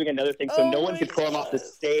 Sandy was doing another thing, so Oh no one my could pull him off the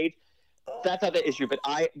goodness. stage. That's not the issue.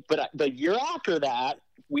 But the year after that,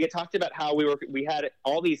 we had talked about how we had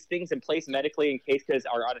all these things in place medically in case, because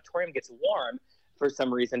our auditorium gets warm for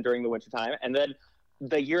some reason during the wintertime. And then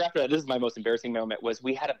the year after that, this is my most embarrassing moment, was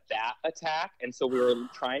we had a bat attack. And so we were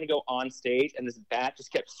trying to go on stage, and this bat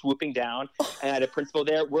just kept swooping down. And I had a principal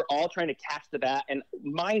there. We're all trying to catch the bat. And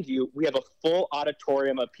mind you, we have a full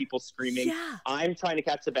auditorium of people screaming. Yeah. I'm trying to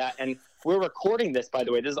catch the bat. And we're recording this, by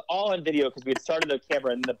the way. This is all on video because we had started the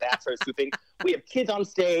camera and the bat started swooping. We have kids on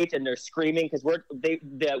stage and they're screaming because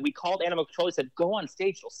we called animal control. They said, go on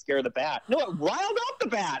stage, you'll scare the bat. No, it riled up the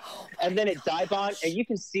bat. And then it dive on, and you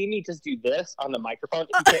can see me just do this on the microphone. If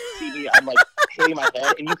you can't see me, I'm like hitting my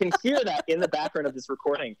head. And you can hear that in the background of this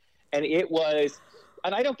recording. And it was...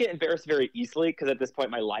 And I don't get embarrassed very easily because at this point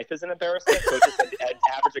my life is an embarrassment. So it's just an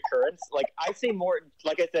average occurrence. Like I say more,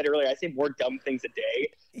 like I said earlier, I say more dumb things a day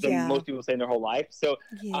than Yeah. most people say in their whole life. So,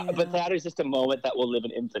 Yeah. but that is just a moment that will live in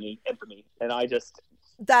infamy. And I just,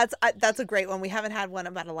 That's a great one. We haven't had one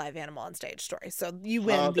about a live animal on stage story, so you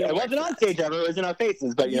win the it award wasn't for on that. stage ever. It was in our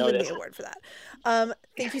faces, but you know win it is. the award for that.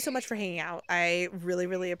 Thank you so much for hanging out. I really,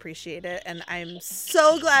 really appreciate it, and I'm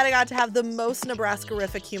so glad I got to have the most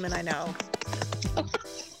Nebraska-rific human I know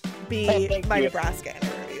be Thank my you. Nebraska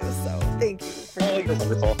interview. So thank you. For Oh, you're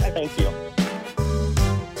wonderful. Thank you.